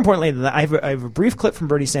 But more importantly, I have a brief clip from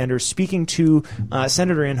Bernie Sanders speaking to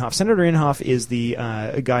Senator Inhofe. Senator Inhofe is the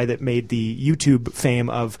guy that made the YouTube fame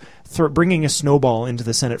of bringing a snowball into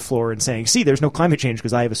the Senate floor and saying, "See, there's no climate change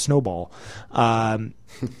because I have a snowball."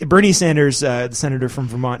 Bernie Sanders, the senator from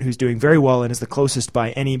Vermont, who's doing very well and is the closest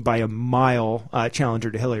by a mile challenger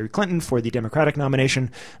to Hillary Clinton for the Democratic nomination.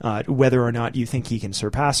 Whether or not you think he can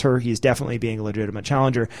surpass her, he's definitely being a legitimate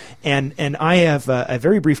challenger. And I have a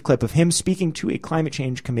very brief clip of him speaking to a climate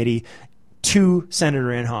change committee to Senator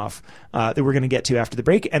Inhofe that we're going to get to after the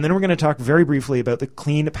break. And then we're going to talk very briefly about the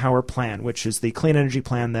Clean Power Plan, which is the clean energy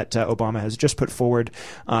plan that Obama has just put forward.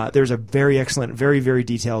 There's a very excellent, very, very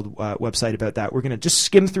detailed website about that. We're going to just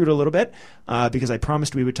skim through it a little bit because I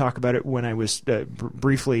promised we would talk about it when I was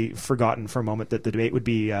briefly forgotten for a moment that the debate would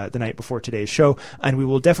be the night before today's show. And we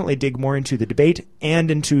will definitely dig more into the debate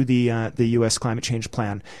and into the U.S. climate change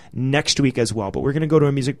plan next week as well. But we're going to go to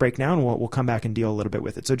a music break now, and we'll come back and deal a little bit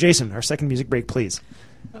with it. So, Jason, our second music break, please.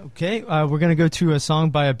 Okay, we're going to go to a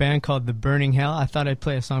song by a band called The Burning Hell. I thought I'd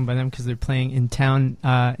play a song by them because they're playing in town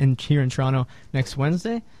here in Toronto next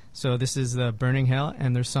Wednesday. So this is The Burning Hell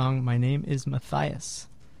and their song, My Name is Matthias.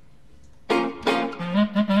 In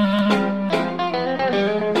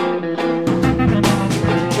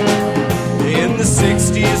the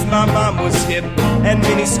 60s, my mom was hip and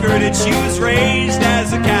mini-skirted. She was raised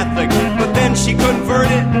as a Catholic, but then she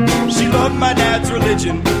converted. She loved my dad's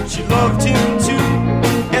religion. She loved him too,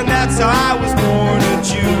 and that that's how I was born a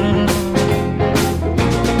Jew.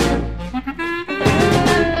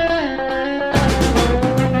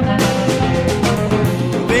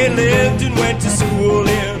 They lived and went to school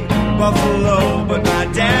in Buffalo, but my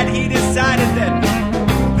dad, he decided that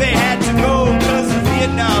they had to go because the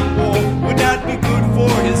Vietnam War would not be good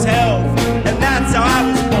for his health. And that's how I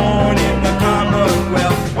was born in the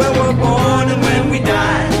Commonwealth. Where we're born and when we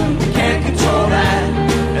die, we can't control that.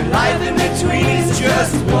 And life in between is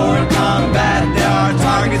just war and combat. There are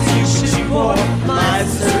targets you should shoot for,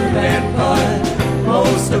 mine's a serpent, but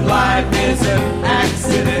most of life is an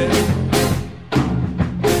accident.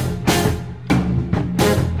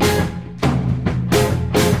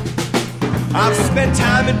 I've spent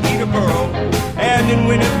time in Peterborough and in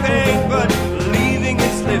Winnipeg, but leaving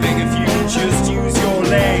is living if you just use your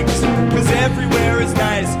legs. Cause everywhere is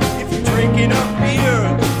nice if you're drinking a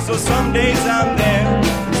beer. So some days I'm there,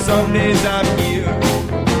 some days I'm here.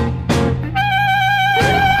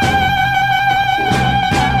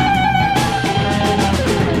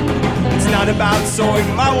 It's not about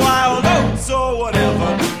sowing my wild oats or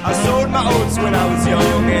whatever. I sowed my oats when I was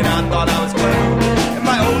young and I thought I was clever.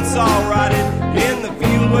 My oats all rotted in the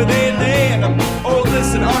field where they lay, and I'm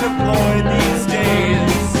oldless and unemployed these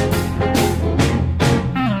days.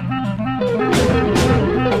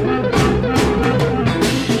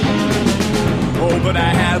 Oh, but I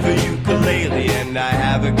have a ukulele and I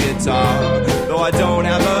have a guitar. Though I don't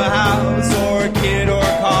have a house or a kid or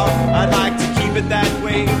a car, I'd like to keep it that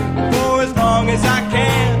way for as long as I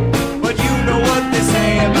can. But you know what they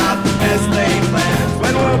say about the best laid plans.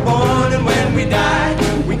 When we're born and when we die,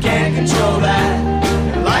 we can't control that.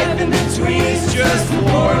 And life in between is just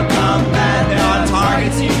war and combat. There are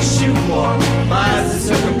targets you shoot for, mine's a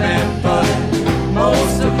circumvent, but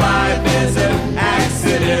most of life is an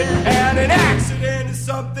accident. And an accident is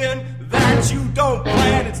something that you don't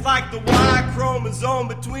plan. It's like the Y chromosome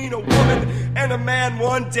between a woman and a man.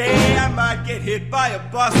 One day I might get hit by a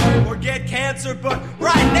bus or get cancer, but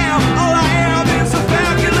right now all I am is a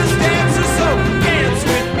fabulous dancer. So dance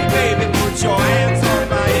with me, baby, put your hands on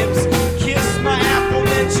my hips, kiss my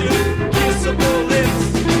aforementioned kissable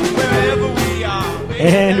lips, wherever we are.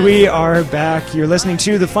 And we are back. You're listening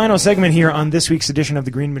to the final segment here on this week's edition of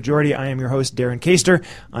The Green Majority. I am your host, Darren Kaster.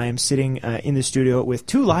 I am sitting in the studio with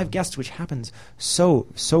two live guests, which happens so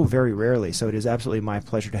very rarely. So it is absolutely my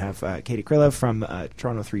pleasure to have Katie Krylov from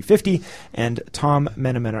Toronto 350 and Tom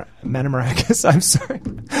Manomarakis. I'm sorry.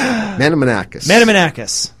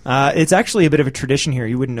 Manomarakis. It's actually a bit of a tradition here.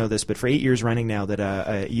 You wouldn't know this, but for 8 years running now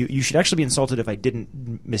that you should actually be insulted if I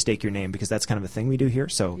didn't mistake your name, because that's kind of a thing we do here.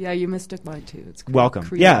 So yeah, you mistook mine too. It's welcome.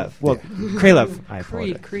 Yeah, well, Krylov. I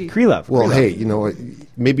apologize. Krylov. Well, hey, you know what?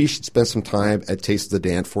 Maybe you should spend some time at Taste of the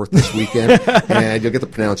Danforth this weekend, and you'll get the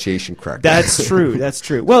pronunciation correct. That's true. That's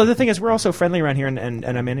true. Well, the thing is, we're also friendly around here, and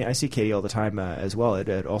I mean, I see Katie all the time as well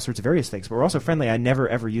at all sorts of various things. But we're also friendly. I never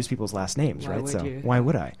ever use people's last names, Why right? would So you? why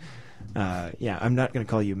would I? Yeah, I'm not going to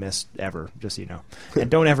call you Miss ever, just so you know. And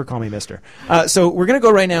don't ever call me Mister. So we're going to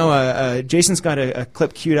go right now. Jason's got a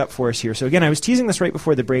clip queued up for us here. So again, I was teasing this right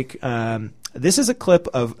before the break. This is a clip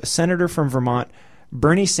of Senator from Vermont,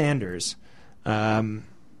 Bernie Sanders. Senator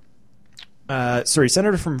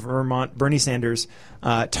from Vermont, Bernie Sanders,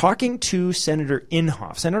 talking to Senator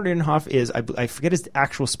Inhofe. Senator Inhofe is, I forget his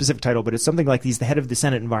actual specific title, but it's something like he's the head of the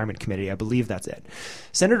Senate Environment Committee. I believe that's it.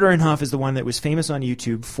 Senator Inhofe is the one that was famous on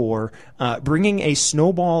YouTube for bringing a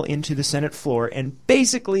snowball into the Senate floor and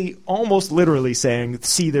basically almost literally saying,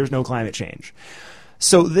 see, there's no climate change.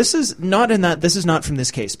 So this is not from this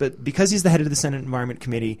case, but because he's the head of the Senate Environment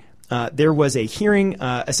Committee, there was a hearing.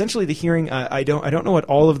 Essentially, the hearing. I don't know what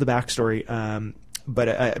all of the backstory, but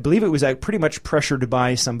I believe it was pretty much pressured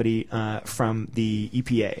by somebody from the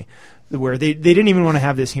EPA, where they didn't even want to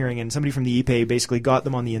have this hearing, and somebody from the EPA basically got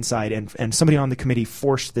them on the inside, and somebody on the committee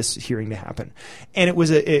forced this hearing to happen. And it was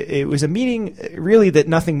a meeting really that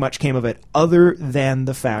nothing much came of it, other than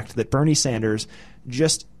the fact that Bernie Sanders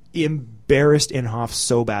just embarrassed Inhofe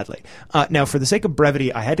so badly. Now, for the sake of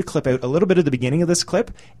brevity, I had to clip out a little bit of the beginning of this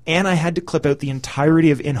clip, and I had to clip out the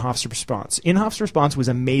entirety of Inhofe's response. Inhofe's response was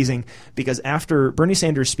amazing because after Bernie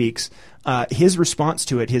Sanders speaks, his response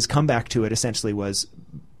to it, his comeback to it, essentially was,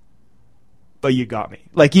 but you got me.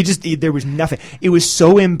 Like, there was nothing. It was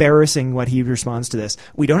so embarrassing what he responds to this.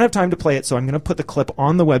 We don't have time to play it, so I'm going to put the clip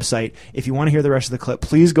on the website. If you want to hear the rest of the clip,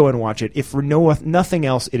 please go and watch it. If for nothing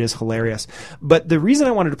else, it is hilarious. But the reason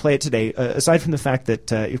I wanted to play it today, aside from the fact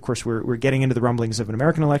that, of course, we're getting into the rumblings of an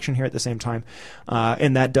American election here at the same time,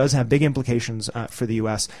 and that does have big implications for the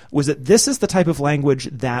U.S., was that this is the type of language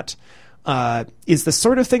that is the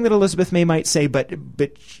sort of thing that Elizabeth May might say, but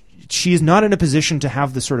she's not in a position to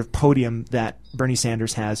have the sort of podium that Bernie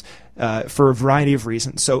Sanders has for a variety of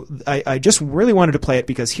reasons. So I just really wanted to play it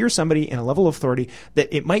because here's somebody in a level of authority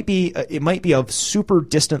that it might be a super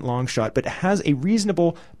distant long shot, but has a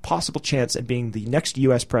reasonable possible chance at being the next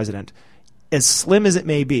U.S. president, as slim as it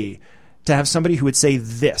may be, to have somebody who would say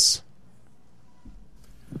this.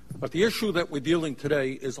 But the issue that we're dealing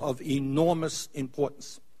today is of enormous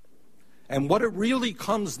importance. And what it really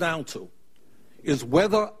comes down to is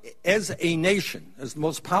whether, as a nation, as the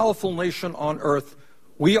most powerful nation on earth,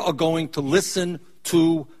 we are going to listen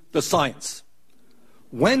to the science.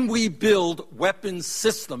 When we build weapons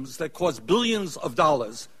systems that cost billions of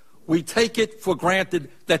dollars, we take it for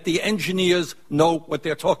granted that the engineers know what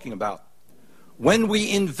they're talking about. When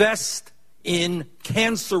we invest in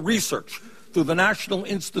cancer research through the National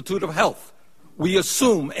Institute of Health, we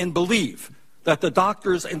assume and believe that the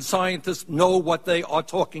doctors and scientists know what they are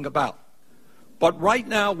talking about. But right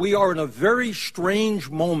now, we are in a very strange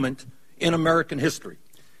moment in American history.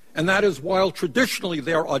 And that is, while traditionally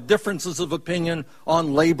there are differences of opinion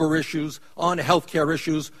on labor issues, on healthcare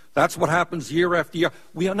issues, that's what happens year after year,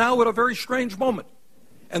 we are now at a very strange moment.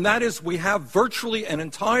 And that is, we have virtually an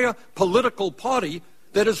entire political party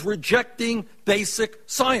that is rejecting basic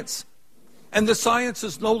science. And the science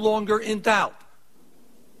is no longer in doubt.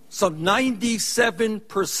 Some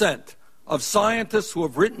 97% of scientists who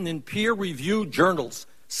have written in peer-reviewed journals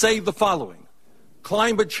say the following: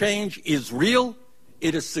 climate change is real,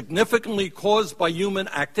 it is significantly caused by human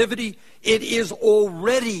activity, it is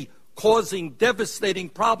already causing devastating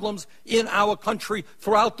problems in our country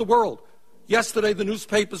throughout the world. Yesterday, the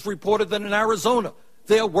newspapers reported that in Arizona,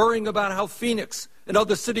 they are worrying about how Phoenix and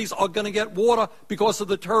other cities are going to get water because of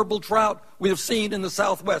the terrible drought we have seen in the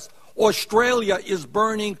Southwest. Australia is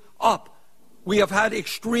burning up. We have had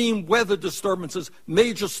extreme weather disturbances,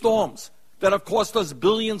 major storms that have cost us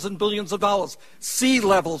billions and billions of dollars. Sea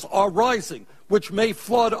levels are rising, which may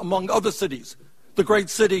flood, among other cities, the great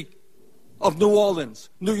city of New Orleans,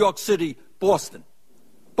 New York City, Boston.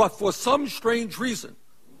 But for some strange reason,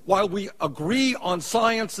 while we agree on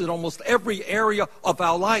science in almost every area of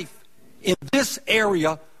our life, in this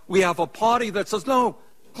area, we have a party that says, no,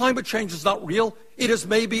 climate change is not real. It is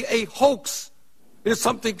maybe a hoax. It is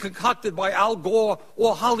something concocted by Al Gore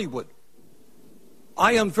or Hollywood.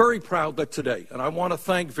 I am very proud that today, and I want to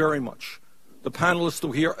thank very much the panelists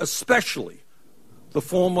who are here, especially the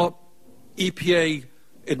former EPA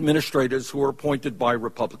administrators who were appointed by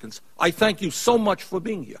Republicans. I thank you so much for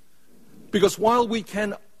being here. Because while we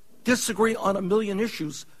can disagree on a million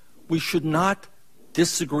issues, we should not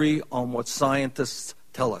disagree on what scientists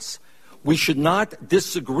tell us. We should not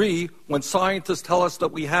disagree when scientists tell us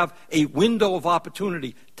that we have a window of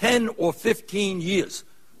opportunity, 10 or 15 years,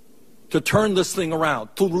 to turn this thing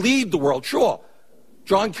around, to lead the world. Sure,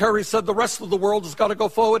 John Kerry said the rest of the world has got to go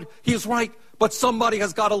forward. He's right, but somebody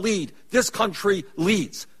has got to lead. This country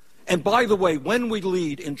leads. And by the way, when we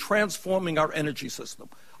lead in transforming our energy system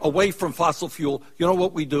away from fossil fuel, you know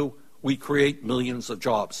what we do? We create millions of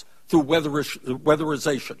jobs through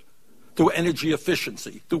weatherization, through energy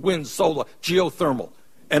efficiency, through wind, solar, geothermal,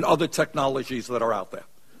 and other technologies that are out there.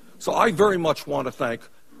 So I very much want to thank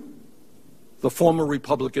the former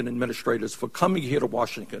Republican administrators for coming here to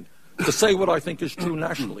Washington to say what I think is true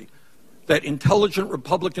nationally, that intelligent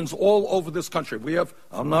Republicans all over this country,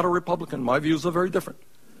 I'm not a Republican, my views are very different,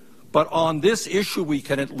 but on this issue we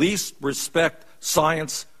can at least respect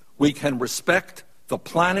science, we can respect the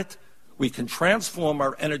planet, we can transform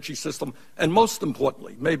our energy system, and most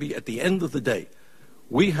importantly, maybe at the end of the day,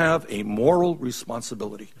 we have a moral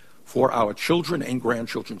responsibility for our children and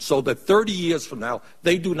grandchildren so that 30 years from now,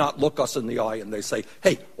 they do not look us in the eye and they say,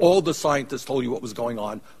 hey, all the scientists told you what was going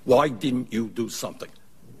on, why didn't you do something?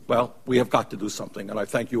 Well, we have got to do something, and I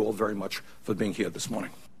thank you all very much for being here this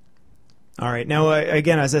morning. All right. Now,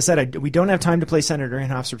 again, as I said, we don't have time to play Senator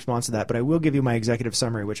Inhofe's response to that, but I will give you my executive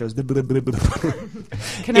summary, which was... Can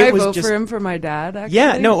I vote for him for my dad, actually?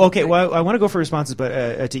 Yeah, no, okay. Well, I want to go for responses,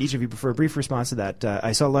 but to each of you, for a brief response to that,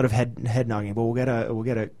 I saw a lot of head nodding, but we'll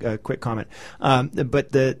get a quick comment.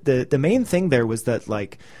 But the main thing there was that,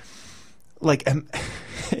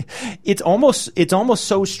 it's almost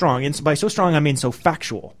so strong, and by so strong I mean so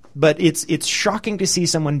factual, but it's shocking to see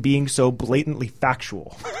someone being so blatantly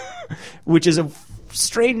factual. Which is a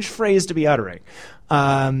strange phrase to be uttering.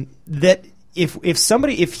 That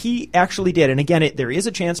if he actually did, and again, there is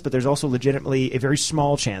a chance, but there's also legitimately a very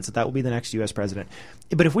small chance that will be the next U.S. president.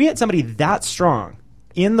 But if we had somebody that strong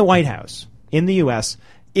in the White House, in the U.S.,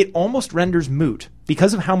 it almost renders moot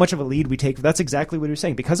because of how much of a lead we take. That's exactly what he was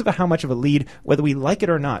saying. Because of how much of a lead, whether we like it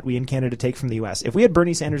or not, we in Canada take from the U.S. If we had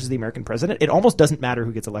Bernie Sanders as the American president, it almost doesn't matter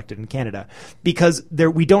who gets elected in Canada because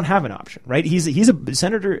we don't have an option, right? He's a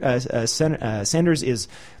senator. Sanders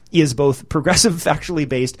is both progressive, factually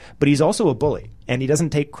based, but he's also a bully, and he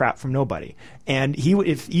doesn't take crap from nobody. And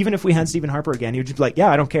even if we had Stephen Harper again, he would just be like, yeah,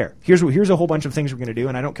 I don't care. Here's a whole bunch of things we're going to do,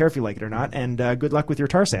 and I don't care if you like it or not. And good luck with your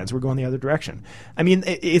tar sands. We're going the other direction. I mean,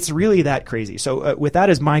 it's really that crazy. So with that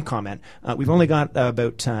as my comment, we've only got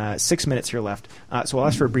about 6 minutes here left. So I'll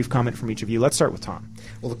ask for a brief comment from each of you. Let's start with Tom.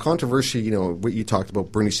 Well, the controversy, what you talked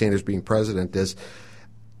about Bernie Sanders being president is,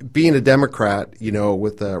 being a Democrat,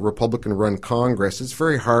 with a Republican-run Congress, it's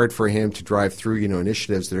very hard for him to drive through,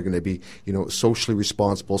 initiatives that are going to be, socially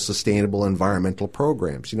responsible, sustainable environmental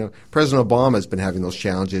programs. President Obama has been having those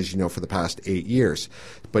challenges, for the past 8 years.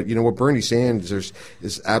 But, what Bernie Sanders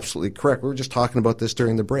is absolutely correct. We were just talking about this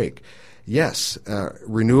during the break. Yes,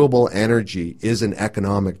 renewable energy is an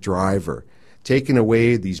economic driver. Taking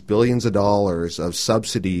away these billions of dollars of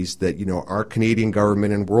subsidies that, our Canadian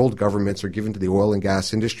government and world governments are giving to the oil and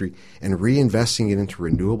gas industry and reinvesting it into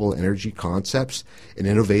renewable energy concepts and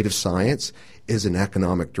innovative science is an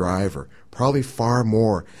economic driver, probably far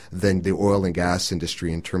more than the oil and gas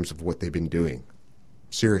industry in terms of what they've been doing.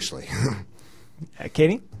 Seriously.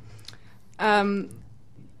 Katie?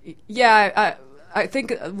 I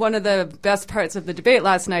think one of the best parts of the debate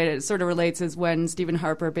last night, it sort of relates, is when Stephen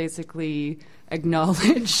Harper basically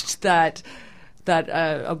acknowledged that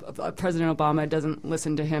President Obama doesn't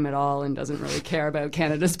listen to him at all and doesn't really care about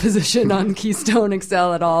Canada's position on Keystone XL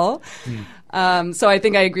at all. So I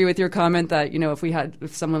think I agree with your comment that,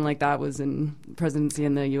 if someone like that was in presidency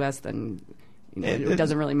in the U.S., then it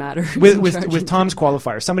doesn't really matter. With Tom's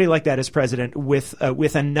qualifier, somebody like that as president with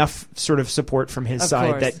enough sort of support from his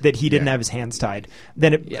side that he didn't have his hands tied,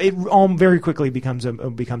 then it all very quickly becomes a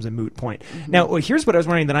moot point. Mm-hmm. Now, here's what I was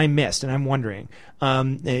wondering that I missed, and I'm wondering.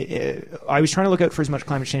 I was trying to look out for as much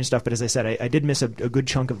climate change stuff, but as I said, I did miss a good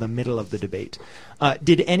chunk of the middle of the debate.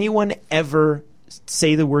 Did anyone ever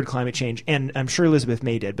say the word climate change? And I'm sure Elizabeth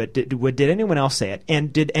May did, but did anyone else say it?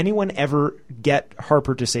 And did anyone ever get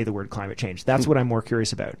Harper to say the word climate change? That's what I'm more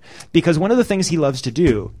curious about. Because one of the things he loves to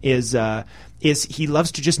do is he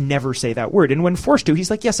loves to just never say that word. And when forced to, he's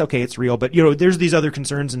like, yes, okay, it's real, but there's these other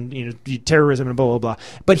concerns and terrorism and blah, blah, blah.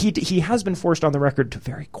 But he has been forced on the record to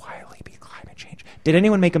very quietly be climate change. Did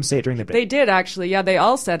anyone make him say it during the debate? They did, actually. Yeah, they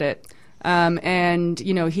all said it. And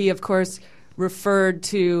he, of course, referred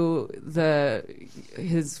to the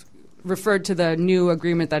new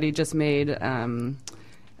agreement that he just made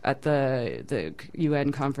at the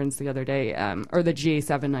UN conference the other day, or the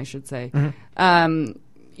G7, I should say.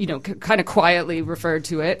 Mm-hmm. Kind of quietly referred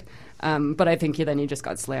to it, but I think he just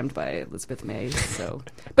got slammed by Elizabeth May. So,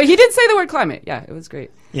 but he did say the word climate. Yeah, it was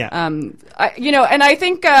great. Yeah. And I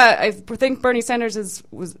think Bernie Sanders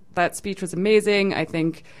that speech was amazing. I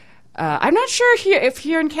think. I'm not sure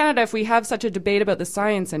here in Canada if we have such a debate about the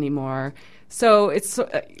science anymore. So it's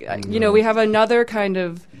we have another kind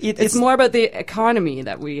of it's more about the economy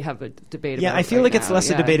that we have a debate about. Yeah, I feel like it's less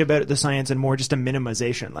a debate about the science and more just a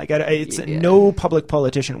minimization. Like no public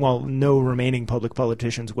politician, no remaining public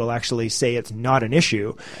politicians will actually say it's not an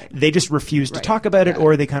issue. They just refuse to talk about it,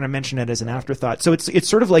 or they kind of mention it as an afterthought. So it's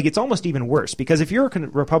sort of like it's almost even worse, because if you're a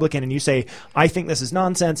Republican and you say, I think this is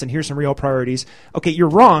nonsense and here's some real priorities, okay, you're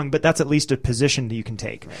wrong, but that's at least a position that you can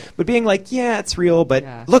take. Right. But being like, yeah, it's real,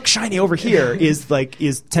 but look shiny over here is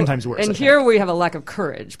 10 times worse. And here we have a lack of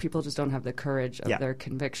courage. People just don't have the courage of their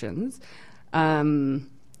convictions.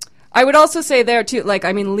 I would also say there too,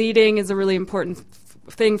 leading is a really important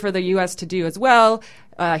thing for the U.S. to do as well.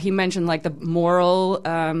 He mentioned the moral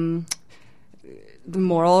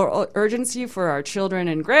urgency for our children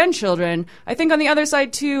and grandchildren. I think on the other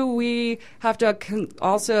side too, we have to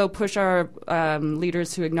also push our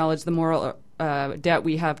leaders to acknowledge the moral debt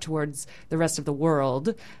we have towards the rest of the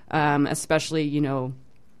world, especially,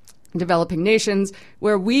 developing nations,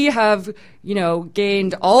 where we have,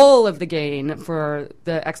 gained all of the gain for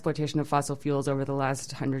the exploitation of fossil fuels over the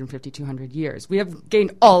last 150, 200 years. We have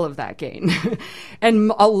gained all of that gain,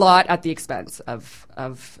 and a lot at the expense of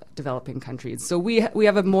developing countries. So we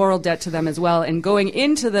have a moral debt to them as well. And going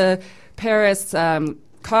into the Paris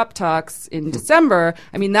COP talks in December,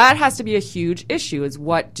 that has to be a huge issue, is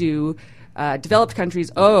what do developed countries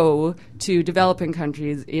owe to developing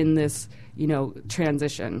countries in this,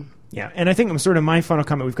 transition. Yeah, and I think sort of my final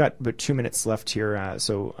comment, we've got about 2 minutes left here,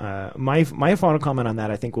 so my final comment on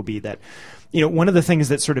that, I think, will be that one of the things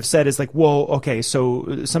that's sort of said is like, well, okay,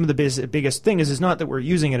 so some of the biggest thing is not that we're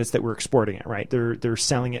using it, it's that we're exporting it, right? They're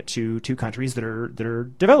selling it to countries that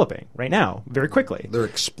are developing right now very quickly. They're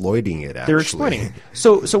exploiting it, actually. They're exploiting it.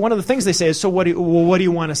 So one of the things they say is, so what do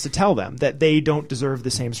you want us to tell them? That they don't deserve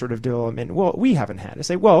the same sort of development? Well, we haven't had. I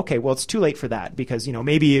say, well, okay, well, it's too late for that because,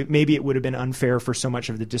 maybe it would have been unfair for so much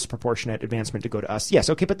of the disproportionate advancement to go to us. Yes,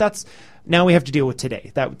 okay, but that's now we have to deal with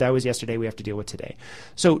today. That was yesterday. We have to deal with today.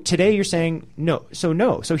 So today you're saying no. So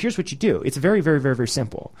here's what you do. It's very, very, very, very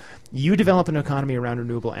simple. You develop an economy around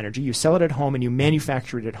renewable energy. You sell it at home and you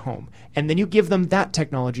manufacture it at home. And then you give them that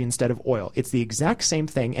technology instead of oil. It's the exact same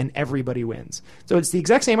thing and everybody wins. So it's the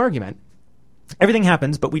exact same argument. Everything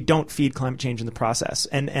happens, but we don't feed climate change in the process.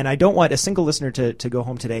 And I don't want a single listener to go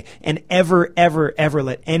home today and ever, ever, ever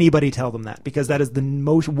let anybody tell them that, because that is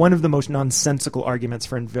one of the most nonsensical arguments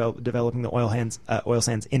for developing the oil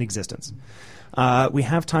sands in existence. We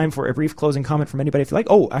have time for a brief closing comment from anybody if you like.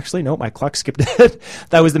 Oh, actually, no, my clock skipped it.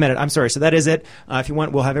 That was the minute. I'm sorry. So that is it. If you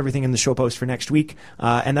want, we'll have everything in the show post for next week.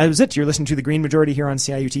 And that was it. You're listening to The Green Majority here on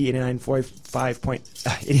CIUT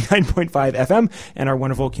 89.5 FM and our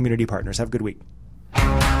wonderful community partners. Have a good week.